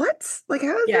like, what? Like,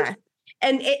 how is this?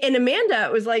 And Amanda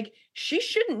was like, she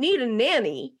shouldn't need a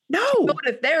nanny. No. To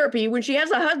go to therapy when she has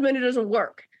a husband who doesn't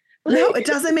work. No, it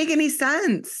doesn't make any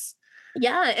sense.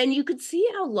 Yeah, and you could see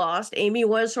how lost Amy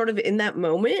was sort of in that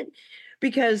moment,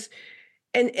 because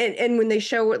and when they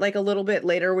show it like a little bit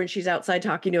later when she's outside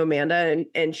talking to Amanda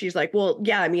and she's like, well,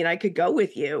 yeah, I mean, I could go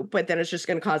with you, but then it's just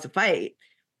going to cause a fight.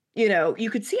 You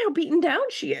could see how beaten down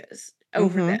she is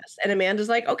over this. And Amanda's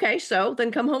like, okay, so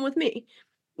then come home with me.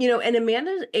 And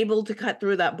Amanda's able to cut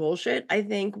through that bullshit, I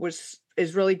think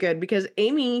is really good, because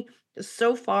Amy is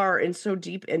so far and so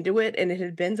deep into it, and it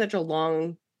had been such a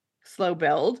long, slow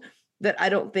build that I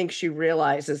don't think she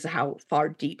realizes how far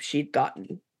deep she'd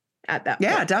gotten at that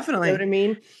point. Yeah, definitely. You know what I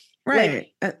mean?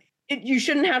 Right. Like, you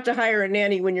shouldn't have to hire a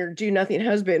nanny when your do-nothing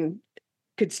husband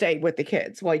could stay with the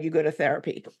kids while you go to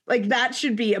therapy. Like, that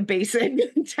should be a basic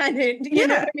tenet. You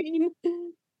know what I mean?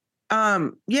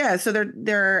 So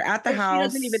they're at the house. She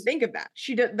doesn't even think of that.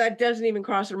 That doesn't even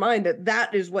cross her mind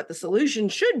that is what the solution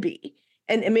should be.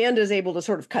 And Amanda's able to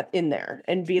sort of cut in there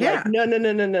and be like, no.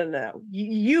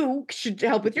 You should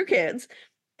help with your kids.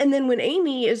 And then when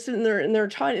Amy is sitting there and they're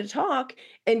trying to talk,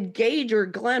 and Gage or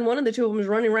Glenn, one of the two of them, is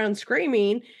running around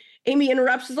screaming, Amy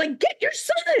interrupts, is like, get your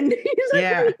son. He's like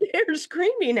right there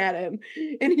screaming at him.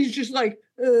 And he's just like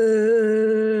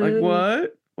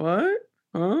what? What?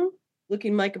 Huh?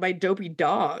 Looking like my dopey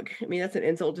dog. I mean, that's an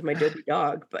insult to my dopey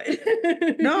dog, but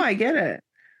no, I get it.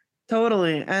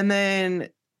 Totally. And then,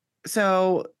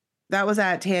 so that was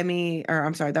at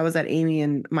that was at Amy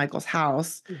and Michael's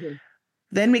house. Mm-hmm.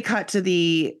 Then we cut to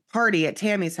the party at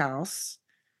Tammy's house,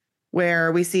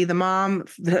 where we see the mom,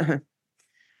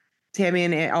 Tammy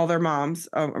and all their moms,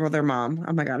 or their mom.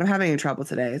 Oh my God, I'm having trouble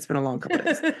today. It's been a long couple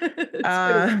days.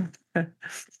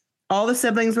 All the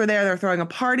siblings were there. They're throwing a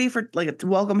party for like a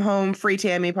welcome home, free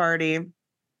Tammy party.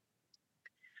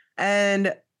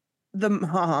 And the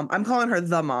mom, I'm calling her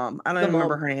the mom. I don't even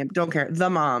remember her name. Don't care. The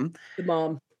mom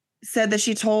said that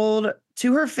she told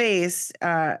to her face,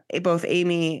 both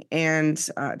Amy and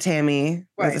Tammy,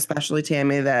 especially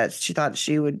Tammy, that she thought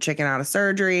she would chicken out of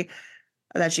surgery,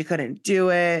 that she couldn't do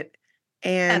it.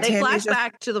 And they flash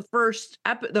back to the first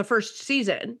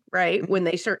season, right? When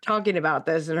they start talking about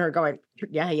this and her going,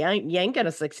 yeah, you ain't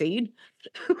gonna succeed.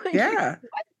 Yeah.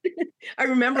 I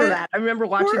remember that. I remember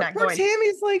watching that going.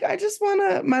 Tammy's like, I just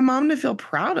want my mom to feel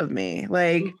proud of me.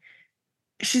 Like,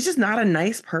 she's just not a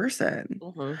nice person.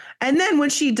 Mm-hmm. And then when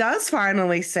she does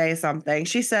finally say something,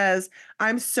 she says,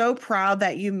 I'm so proud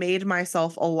that you made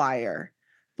myself a liar.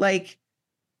 Like,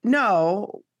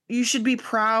 no, you should be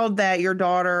proud that your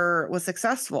daughter was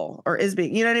successful or is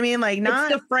being, you know what I mean? Like,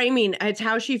 not It's the framing. It's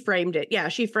how she framed it. Yeah,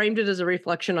 she framed it as a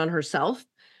reflection on herself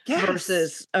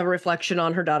versus a reflection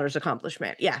on her daughter's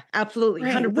accomplishment. Yeah, absolutely.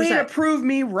 Right. 100%. Way to prove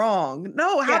me wrong.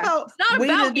 No, how about it's not way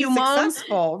to about be you, Mom.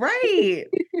 successful? Right.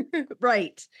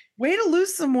 Right. Way to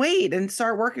lose some weight and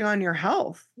start working on your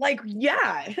health. Like,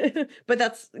 yeah. But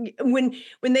that's when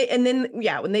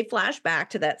they flash back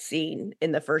to that scene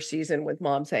in the first season with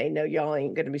Mom saying, no, y'all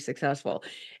ain't gonna be successful.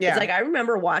 Yeah. It's like, I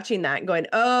remember watching that and going,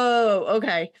 oh,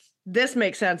 okay, this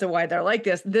makes sense of why they're like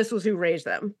this. This was who raised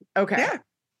them. Okay. Yeah.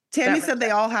 Tammy said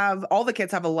all the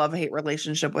kids have a love-hate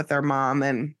relationship with their mom,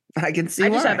 and I can see I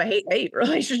why. just have a hate-hate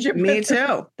relationship Me with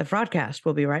them. too. The Fraudcast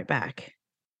will be right back.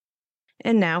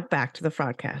 And now back to the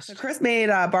Fraudcast. So Chris made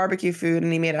barbecue food,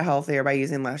 and he made it healthier by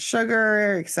using less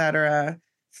sugar, etc.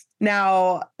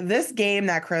 Now, this game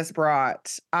that Chris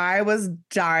brought, I was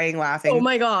dying laughing. Oh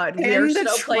my God. Pin the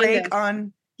trach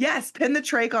on. Yes, pin the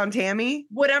trach on Tammy.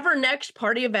 Whatever next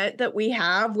party event that we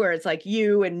have where it's like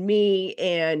you and me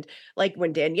and like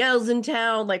when Danielle's in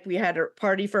town, like we had a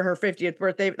party for her 50th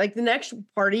birthday, like the next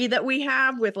party that we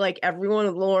have with like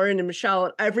everyone, Lauren and Michelle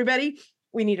and everybody,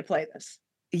 we need to play this.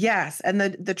 Yes, and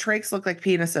the trachs look like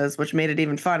penises, which made it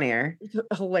even funnier.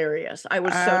 It's hilarious. I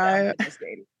was so down with this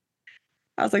game.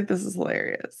 I was like, this is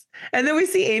hilarious. And then we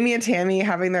see Amy and Tammy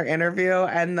having their interview,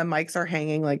 and the mics are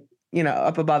hanging like,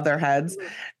 up above their heads.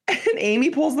 And Amy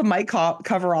pulls the mic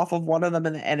cover off of one of them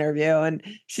in the interview, and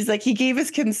she's like, he gave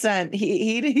his consent.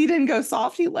 He didn't go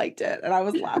soft. He liked it. And I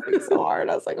was laughing so hard.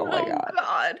 I was like, oh my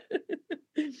God.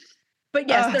 But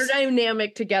yes, their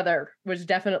dynamic together was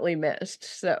definitely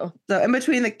missed. So in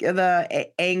between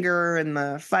the anger and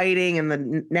the fighting and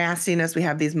the nastiness, we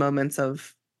have these moments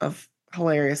of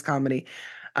hilarious comedy.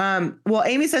 Well,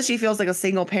 Amy says she feels like a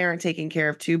single parent taking care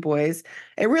of two boys.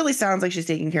 It really sounds like she's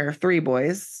taking care of three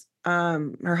boys,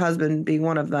 her husband being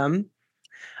one of them.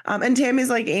 And Tammy's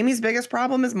like, Amy's biggest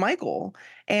problem is Michael,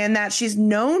 and that she's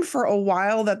known for a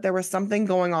while that there was something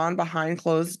going on behind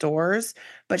closed doors,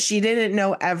 but she didn't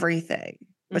know everything,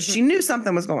 but she knew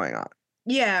something was going on.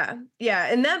 Yeah. Yeah.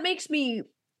 And that makes me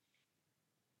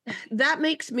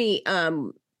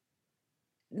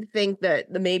think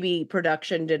that maybe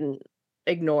production didn't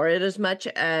ignore it as much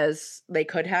as they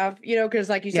could have, because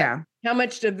like you said, how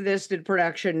much of this did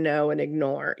production know and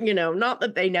ignore? Not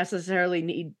that they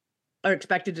necessarily are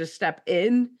expected to step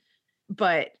in,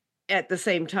 but at the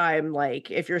same time,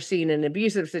 like if you're seeing an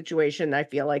abusive situation, I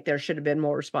feel like there should have been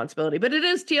more responsibility. But it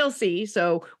is TLC,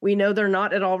 so we know they're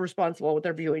not at all responsible with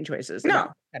their viewing choices. No,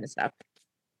 that kind of stuff.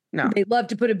 No, they love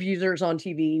to put abusers on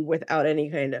TV without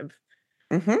any kind of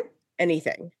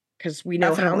anything, because we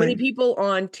know how many people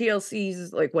on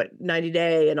TLC's like 90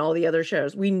 Day and all the other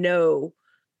shows, we know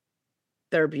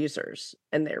they're abusers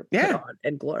and they're put on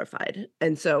and glorified.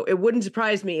 And so it wouldn't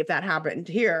surprise me if that happened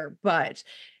here, but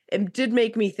it did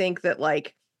make me think that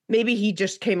like maybe he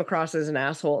just came across as an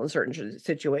asshole in certain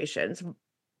situations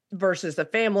versus the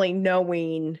family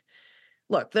knowing,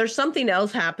 look, there's something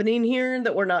else happening here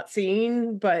that we're not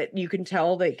seeing, but you can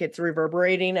tell that it's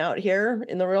reverberating out here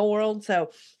in the real world.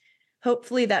 So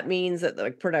hopefully that means that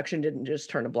the production didn't just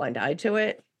turn a blind eye to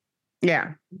it.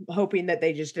 Yeah. Hoping that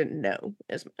they just didn't know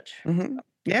as much.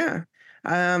 Yeah.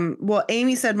 Well,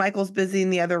 Amy said Michael's busy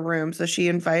in the other room, so she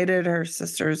invited her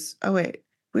sisters. Oh, wait.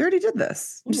 We already did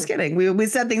this. I'm just kidding. We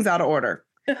said things out of order.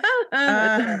 It's all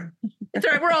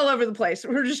right. We're all over the place.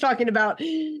 We're just talking about...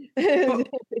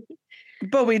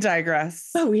 but we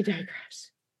digress.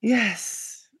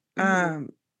 Yes.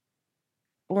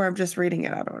 Or I'm just reading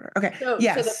it out of order. Okay. So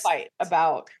the fight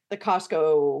about the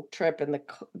Costco trip and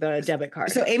the debit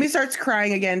card. So Amy starts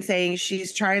crying again, saying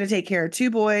she's trying to take care of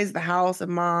two boys, the house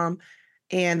and mom.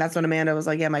 And that's when Amanda was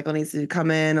like, yeah, Michael needs to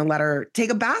come in and let her take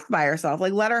a bath by herself.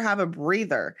 Like, let her have a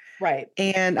breather. Right.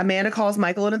 And Amanda calls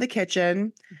Michael into the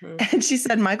kitchen. And she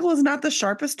said, Michael is not the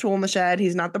sharpest tool in the shed.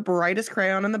 He's not the brightest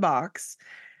crayon in the box.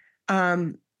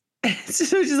 So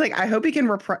she's like, I hope he can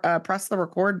press the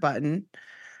record button.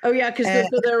 Oh yeah, because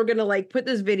they were gonna like put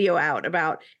this video out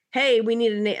about, hey, we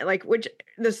need a nanny. Which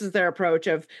this is their approach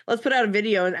of let's put out a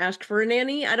video and ask for a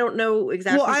nanny. I don't know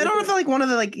exactly. Well, I don't know if like one of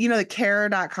the the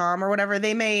care.com or whatever,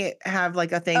 they may have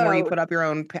like a thing where you put up your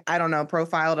own, I don't know,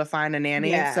 profile to find a nanny.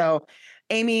 Yeah. So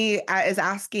Amy is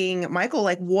asking Michael,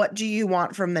 like, what do you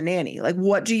want from the nanny? Like,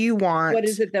 what do you want? What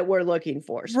is it that we're looking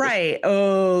for? Right.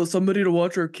 Oh, somebody to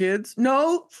watch our kids?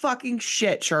 No fucking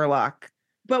shit, Sherlock.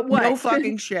 But what? No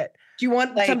fucking shit. Do you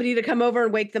want somebody to come over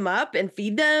and wake them up and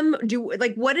feed them?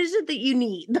 What is it that you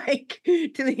need? Like,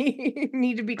 do they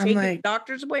need to be taking a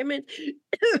doctor's appointment?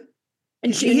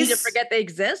 And you need to forget they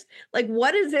exist? Like,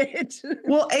 what is it?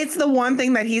 Well, it's the one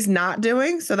thing that he's not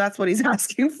doing, so that's what he's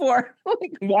asking for.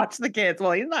 Like, watch the kids.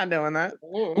 Well, he's not doing that.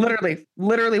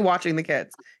 Literally watching the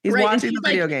kids. He's Right, and watching the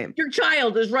she's video like, game. your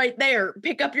child is right there.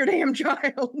 Pick up your damn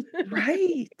child.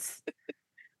 Right.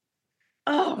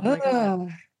 Oh my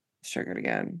God. Triggered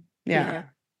again. Yeah. Yeah.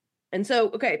 And so,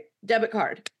 okay, debit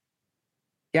card.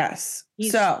 Yes.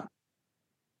 He's- So,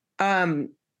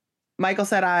 Michael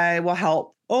said, I will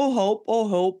help. Oh,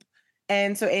 hope.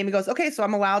 And so Amy goes, okay, so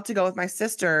I'm allowed to go with my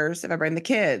sisters if I bring the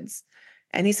kids.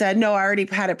 And he said, no, I already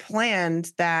had it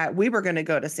planned that we were going to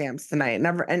go to Sam's tonight. And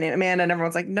Amanda and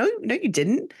everyone's like, no, you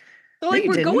didn't. So like,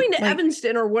 we're going to like,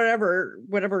 Evanston or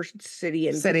whatever city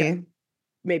in city,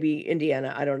 maybe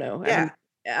Indiana. I don't know. Yeah.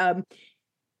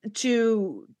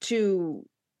 To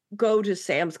go to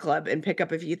Sam's Club and pick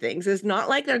up a few things. It's not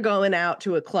like they're going out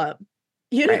to a club.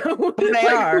 You know, they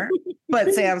are,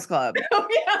 but Sam's Club. Oh,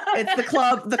 yeah. It's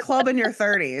the club in your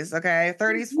 30s, okay?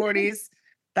 30s, 40s.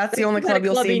 That's the only club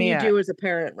you'll see me you at. do as a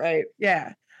parent, right?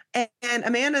 Yeah. And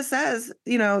Amanda says,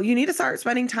 you need to start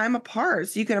spending time apart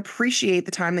so you can appreciate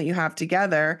the time that you have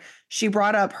together. She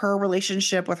brought up her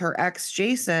relationship with her ex,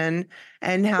 Jason,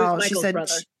 and how she said,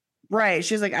 right.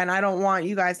 She's like, and I don't want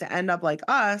you guys to end up like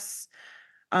us.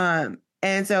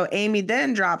 And so Amy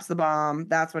then drops the bomb.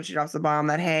 That's when she drops the bomb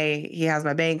that, hey, he has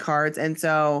my bank cards. And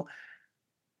so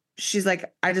she's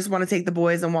like, I just want to take the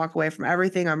boys and walk away from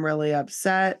everything. I'm really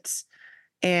upset.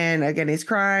 And again, she's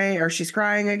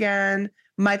crying again.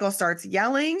 Michael starts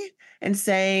yelling and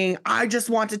saying, I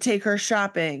just want to take her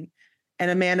shopping.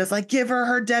 And Amanda's like, give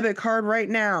her debit card right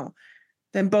now.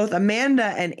 Then both Amanda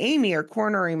and Amy are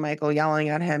cornering Michael, yelling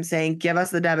at him, saying, give us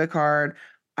the debit card.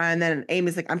 And then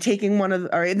Amy's like, and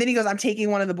then he goes, I'm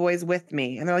taking one of the boys with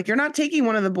me. And they're like, you're not taking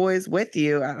one of the boys with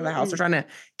you out of the house. They're trying to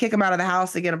kick him out of the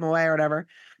house to get him away or whatever.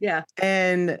 Yeah.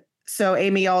 And so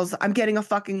Amy yells, I'm getting a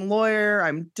fucking lawyer.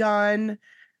 I'm done.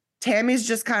 Tammy's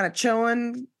just kind of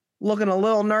chilling, looking a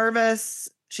little nervous.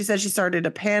 She said she started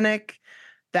to panic.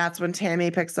 That's when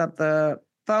Tammy picks up the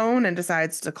phone and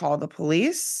decides to call the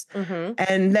police. Mm-hmm.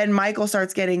 And then Michael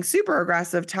starts getting super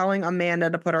aggressive, telling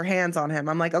Amanda to put her hands on him.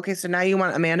 I'm like, okay, so now you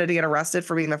want Amanda to get arrested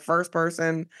for being the first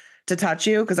person to touch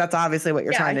you? Because that's obviously what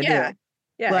you're trying to do.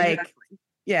 Yeah. Like, exactly.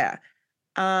 yeah.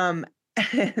 And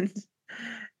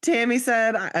Tammy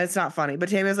said, it's not funny, but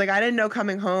Tammy was like, I didn't know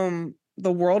coming home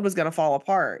the world was going to fall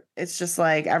apart. It's just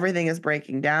like everything is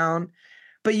breaking down.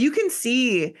 But you can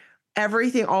see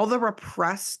everything, all the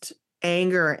repressed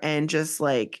anger and just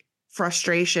like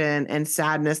frustration and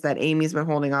sadness that Amy's been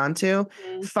holding on to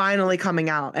finally coming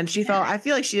out. And I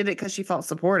feel like she did it because she felt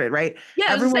supported, right? Yeah,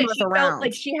 everyone was around. Felt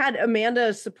like she had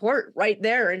Amanda's support right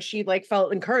there, and she like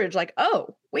felt encouraged, like,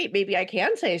 oh, wait, maybe I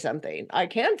can say something. I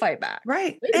can fight back.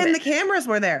 Right. And the cameras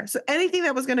were there. So anything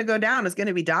that was going to go down is going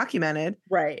to be documented.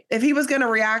 Right. If he was going to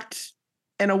react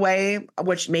in a way,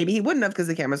 which maybe he wouldn't have because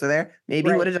the cameras were there, maybe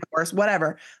he would have done worse,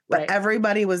 whatever. But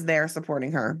everybody was there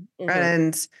supporting her. Mm-hmm.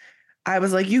 And I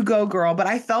was like, you go, girl. But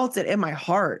I felt it in my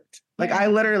heart. Like, I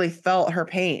literally felt her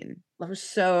pain. I was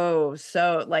so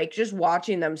like just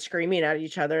watching them screaming at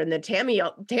each other. And then Tammy,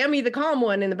 the calm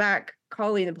one in the back,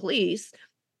 calling the police,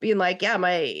 being like, yeah,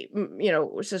 my,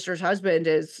 sister's husband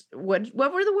is, what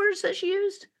were the words that she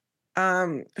used?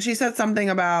 She said something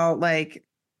about like,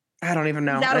 I don't even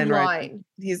know. He's out of line.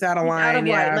 He's out of line.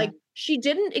 Yeah. Like, she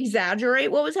didn't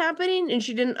exaggerate what was happening and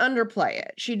she didn't underplay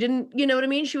it. She didn't, you know what I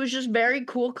mean? She was just very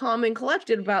cool, calm, and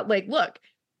collected about like, look,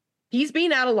 he's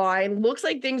being out of line. Looks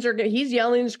like things are, he's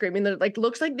yelling and screaming. Like,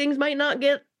 looks like things might not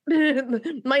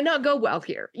go well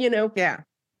here, Yeah.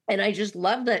 And I just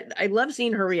love that. I love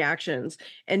seeing her reactions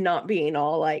and not being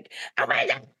all like, oh my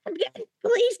God,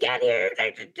 police get here.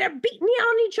 They're beating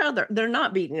on each other. They're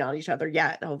not beating on each other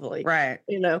yet, hopefully. Right.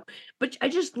 But I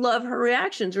just love her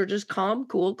reactions. Are just calm,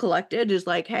 cool, collected. Just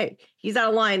like, hey, he's out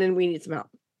of line and we need some help.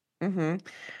 Mm-hmm.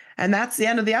 And that's the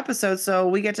end of the episode. So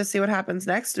we get to see what happens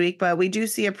next week. But we do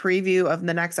see a preview of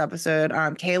the next episode.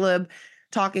 Caleb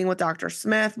talking with Dr.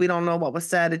 Smith. We don't know what was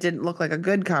said. It didn't look like a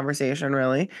good conversation,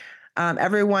 really.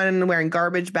 Everyone wearing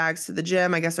garbage bags to the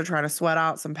gym. I guess they're trying to sweat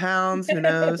out some pounds. Who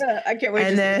knows? I can't wait.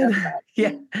 And then,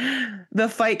 the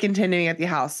fight continuing at the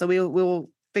house. So we will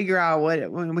figure out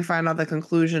when we find out the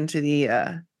conclusion to the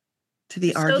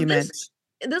argument.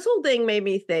 This whole thing made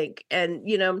me think, and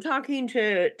I'm talking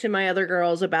to my other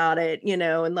girls about it,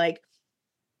 and like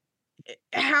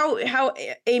how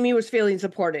Amy was feeling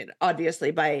supported, obviously,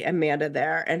 by Amanda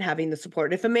there and having the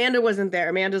support. If Amanda wasn't there,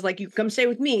 Amanda's like, you can come stay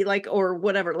with me, like, or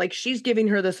whatever. Like, she's giving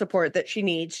her the support that she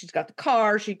needs. She's got the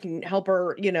car. She can help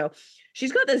her.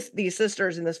 She's got these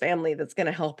sisters in this family that's going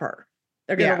to help her.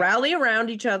 They're going to rally around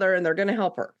each other and they're going to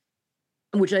help her.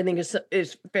 which I think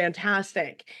is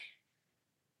fantastic.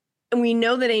 And we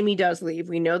know that Amy does leave.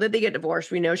 We know that they get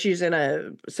divorced. We know she's in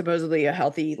a supposedly a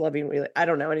healthy, loving. I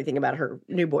don't know anything about her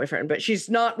new boyfriend, but she's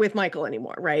not with Michael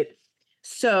anymore, right?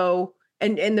 So,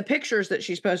 and the pictures that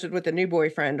she's posted with the new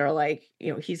boyfriend are like,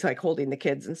 he's like holding the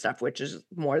kids and stuff, which is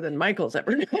more than Michael's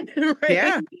ever done, right?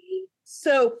 Yeah.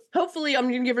 So hopefully, I'm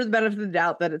going to give her the benefit of the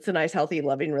doubt that it's a nice, healthy,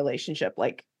 loving relationship,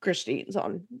 like Christine's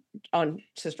on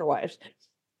Sister Wives.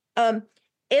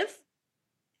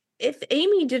 If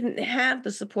Amy didn't have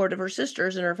the support of her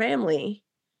sisters and her family,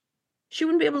 she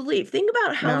wouldn't be able to leave. Think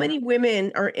about how many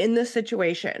women are in this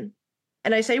situation.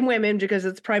 And I say women because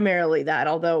it's primarily that,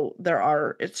 although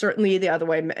it's certainly the other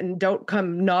way. And don't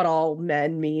come, not all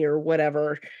men, me or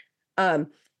whatever.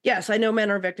 Yes, I know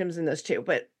men are victims in this too,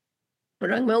 but we're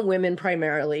talking about women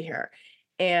primarily here.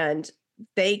 And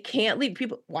they can't leave.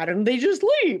 People, why don't they just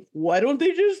leave? Why don't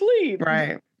they just leave?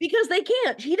 Right. Because they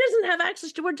can't. He doesn't have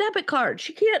access to her debit card.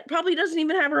 She probably doesn't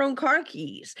even have her own car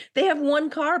keys. They have one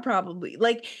car probably.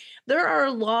 Like, there are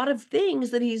a lot of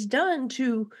things that he's done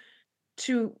to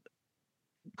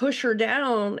push her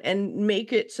down and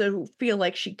make it so feel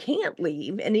like she can't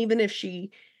leave. And even if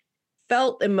she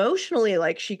felt emotionally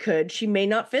like she could, she may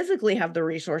not physically have the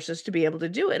resources to be able to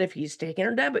do it if he's taking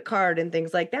her debit card and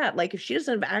things like that. Like, if she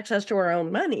doesn't have access to her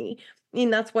own money, I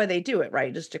mean, that's why they do it,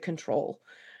 right? Just to control.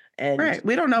 And right.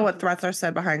 We don't know what threats are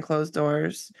said behind closed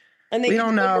doors. and they We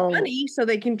control don't your know. money so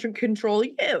they can control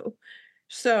you.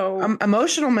 So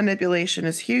Emotional manipulation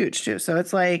is huge too. So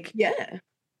it's like, yeah,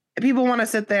 people want to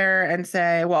sit there and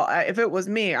say, well, if it was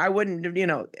me, I wouldn't,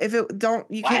 if it don't,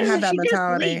 you why can't have doesn't that she just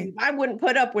mentality. leave? I wouldn't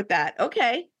put up with that.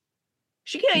 Okay,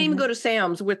 she can't even go to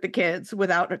Sam's with the kids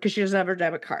without her because she doesn't have her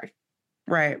debit card.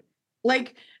 Right.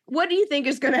 Like, what do you think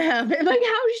is going to happen? Like,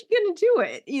 how is she going to do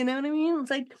it? You know what I mean?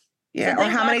 It's like, yeah. So Or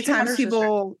how many times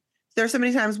there's so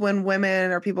many times when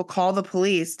women or people call the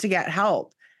police to get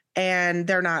help and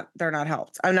they're not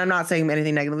helped. I mean, I'm not saying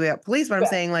anything negatively about police, but I'm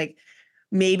saying like,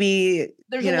 maybe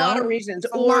there's a lot of reasons.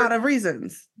 A lot of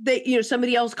reasons. They,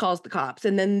 somebody else calls the cops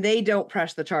and then they don't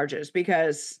press the charges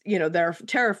because, they're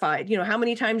terrified. How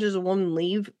many times does a woman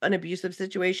leave an abusive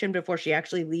situation before she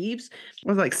actually leaves?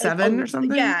 Was like 7 or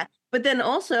something? Yeah. But then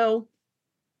also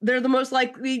they're the most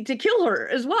likely to kill her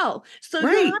as well. So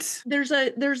there's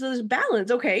this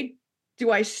balance. Okay. Do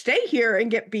I stay here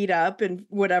and get beat up and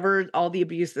whatever, all the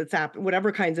abuse that's happened,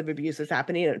 whatever kinds of abuse that's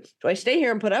happening? Do I stay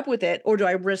here and put up with it? Or do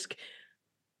I risk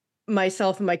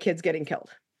myself and my kids getting killed?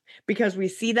 Because we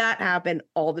see that happen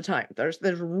all the time. There's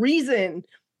reason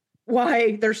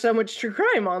why there's so much true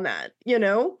crime on that,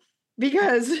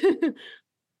 because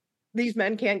these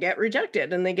men can't get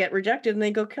rejected and they get rejected and they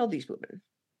go kill these women.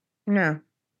 Yeah.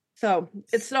 So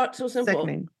it's not so simple.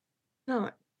 Sickening.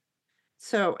 Not.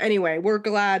 So anyway, we're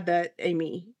glad that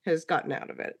Amy has gotten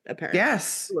out of it, apparently.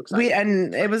 Yes.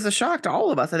 And it was a shock to all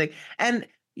of us, I think. And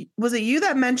was it you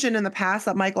that mentioned in the past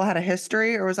that Michael had a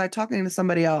history, or was I talking to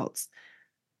somebody else?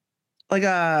 Like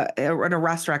an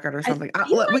arrest record or something.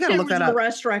 We got to look that up.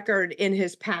 Arrest record in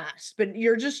his past, but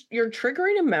you're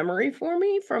triggering a memory for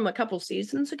me from a couple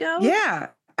seasons ago. Yeah.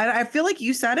 And I feel like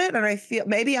you said it, and I feel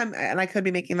maybe I could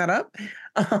be making that up.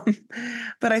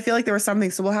 But I feel like there was something,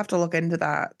 so we'll have to look into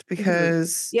that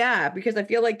because because I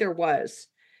feel like there was.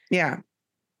 Yeah.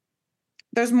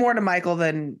 There's more to Michael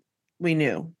than we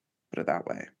knew, put it that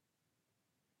way.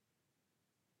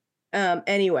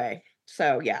 Anyway,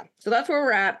 so that's where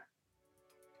we're at.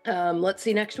 Let's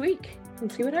see next week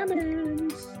and see what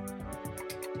happens.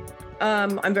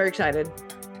 I'm very excited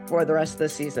for the rest of the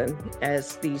season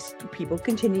as these people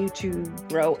continue to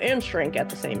grow and shrink at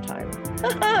the same time.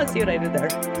 See what I did there?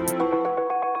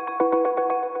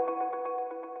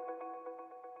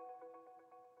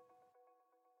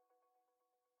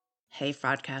 Hey,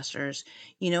 fraudcasters.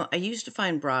 I used to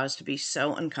find bras to be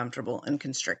so uncomfortable and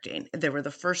constricting. They were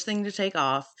the first thing to take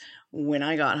off when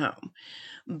I got home.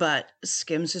 But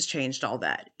Skims has changed all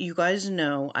that. You guys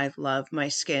know I love my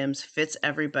Skims Fits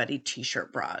Everybody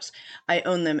t-shirt bras. I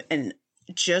own them in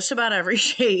just about every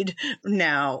shade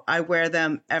now. I wear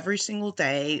them every single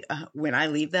day when I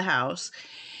leave the house.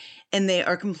 And they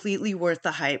are completely worth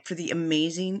the hype for the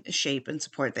amazing shape and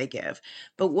support they give.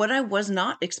 But what I was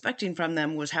not expecting from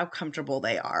them was how comfortable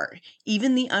they are.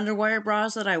 Even the underwire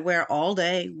bras that I wear all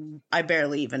day, I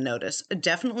barely even notice.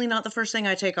 Definitely not the first thing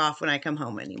I take off when I come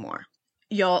home anymore.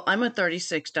 Y'all, I'm a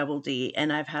 36 double D,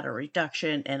 and I've had a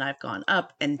reduction, and I've gone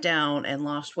up and down and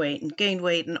lost weight and gained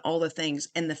weight and all the things.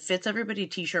 And the Fits Everybody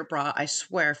t-shirt bra, I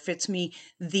swear, fits me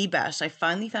the best. I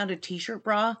finally found a t-shirt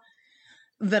bra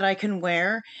that I can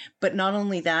wear. But not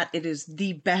only that, it is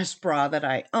the best bra that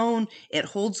I own. It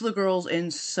holds the girls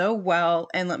in so well.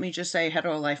 And let me just say,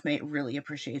 Hetero Life Mate really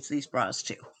appreciates these bras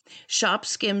too. Shop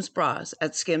Skims bras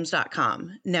at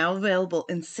skims.com. Now available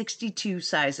in 62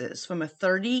 sizes from a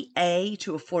 30A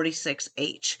to a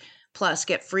 46H. Plus,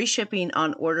 get free shipping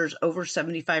on orders over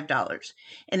 $75.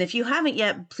 And if you haven't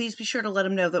yet, please be sure to let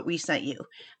them know that we sent you.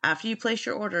 After you place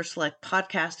your order, select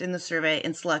podcast in the survey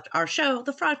and select our show,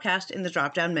 The Fraudcast, in the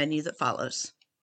drop-down menu that follows.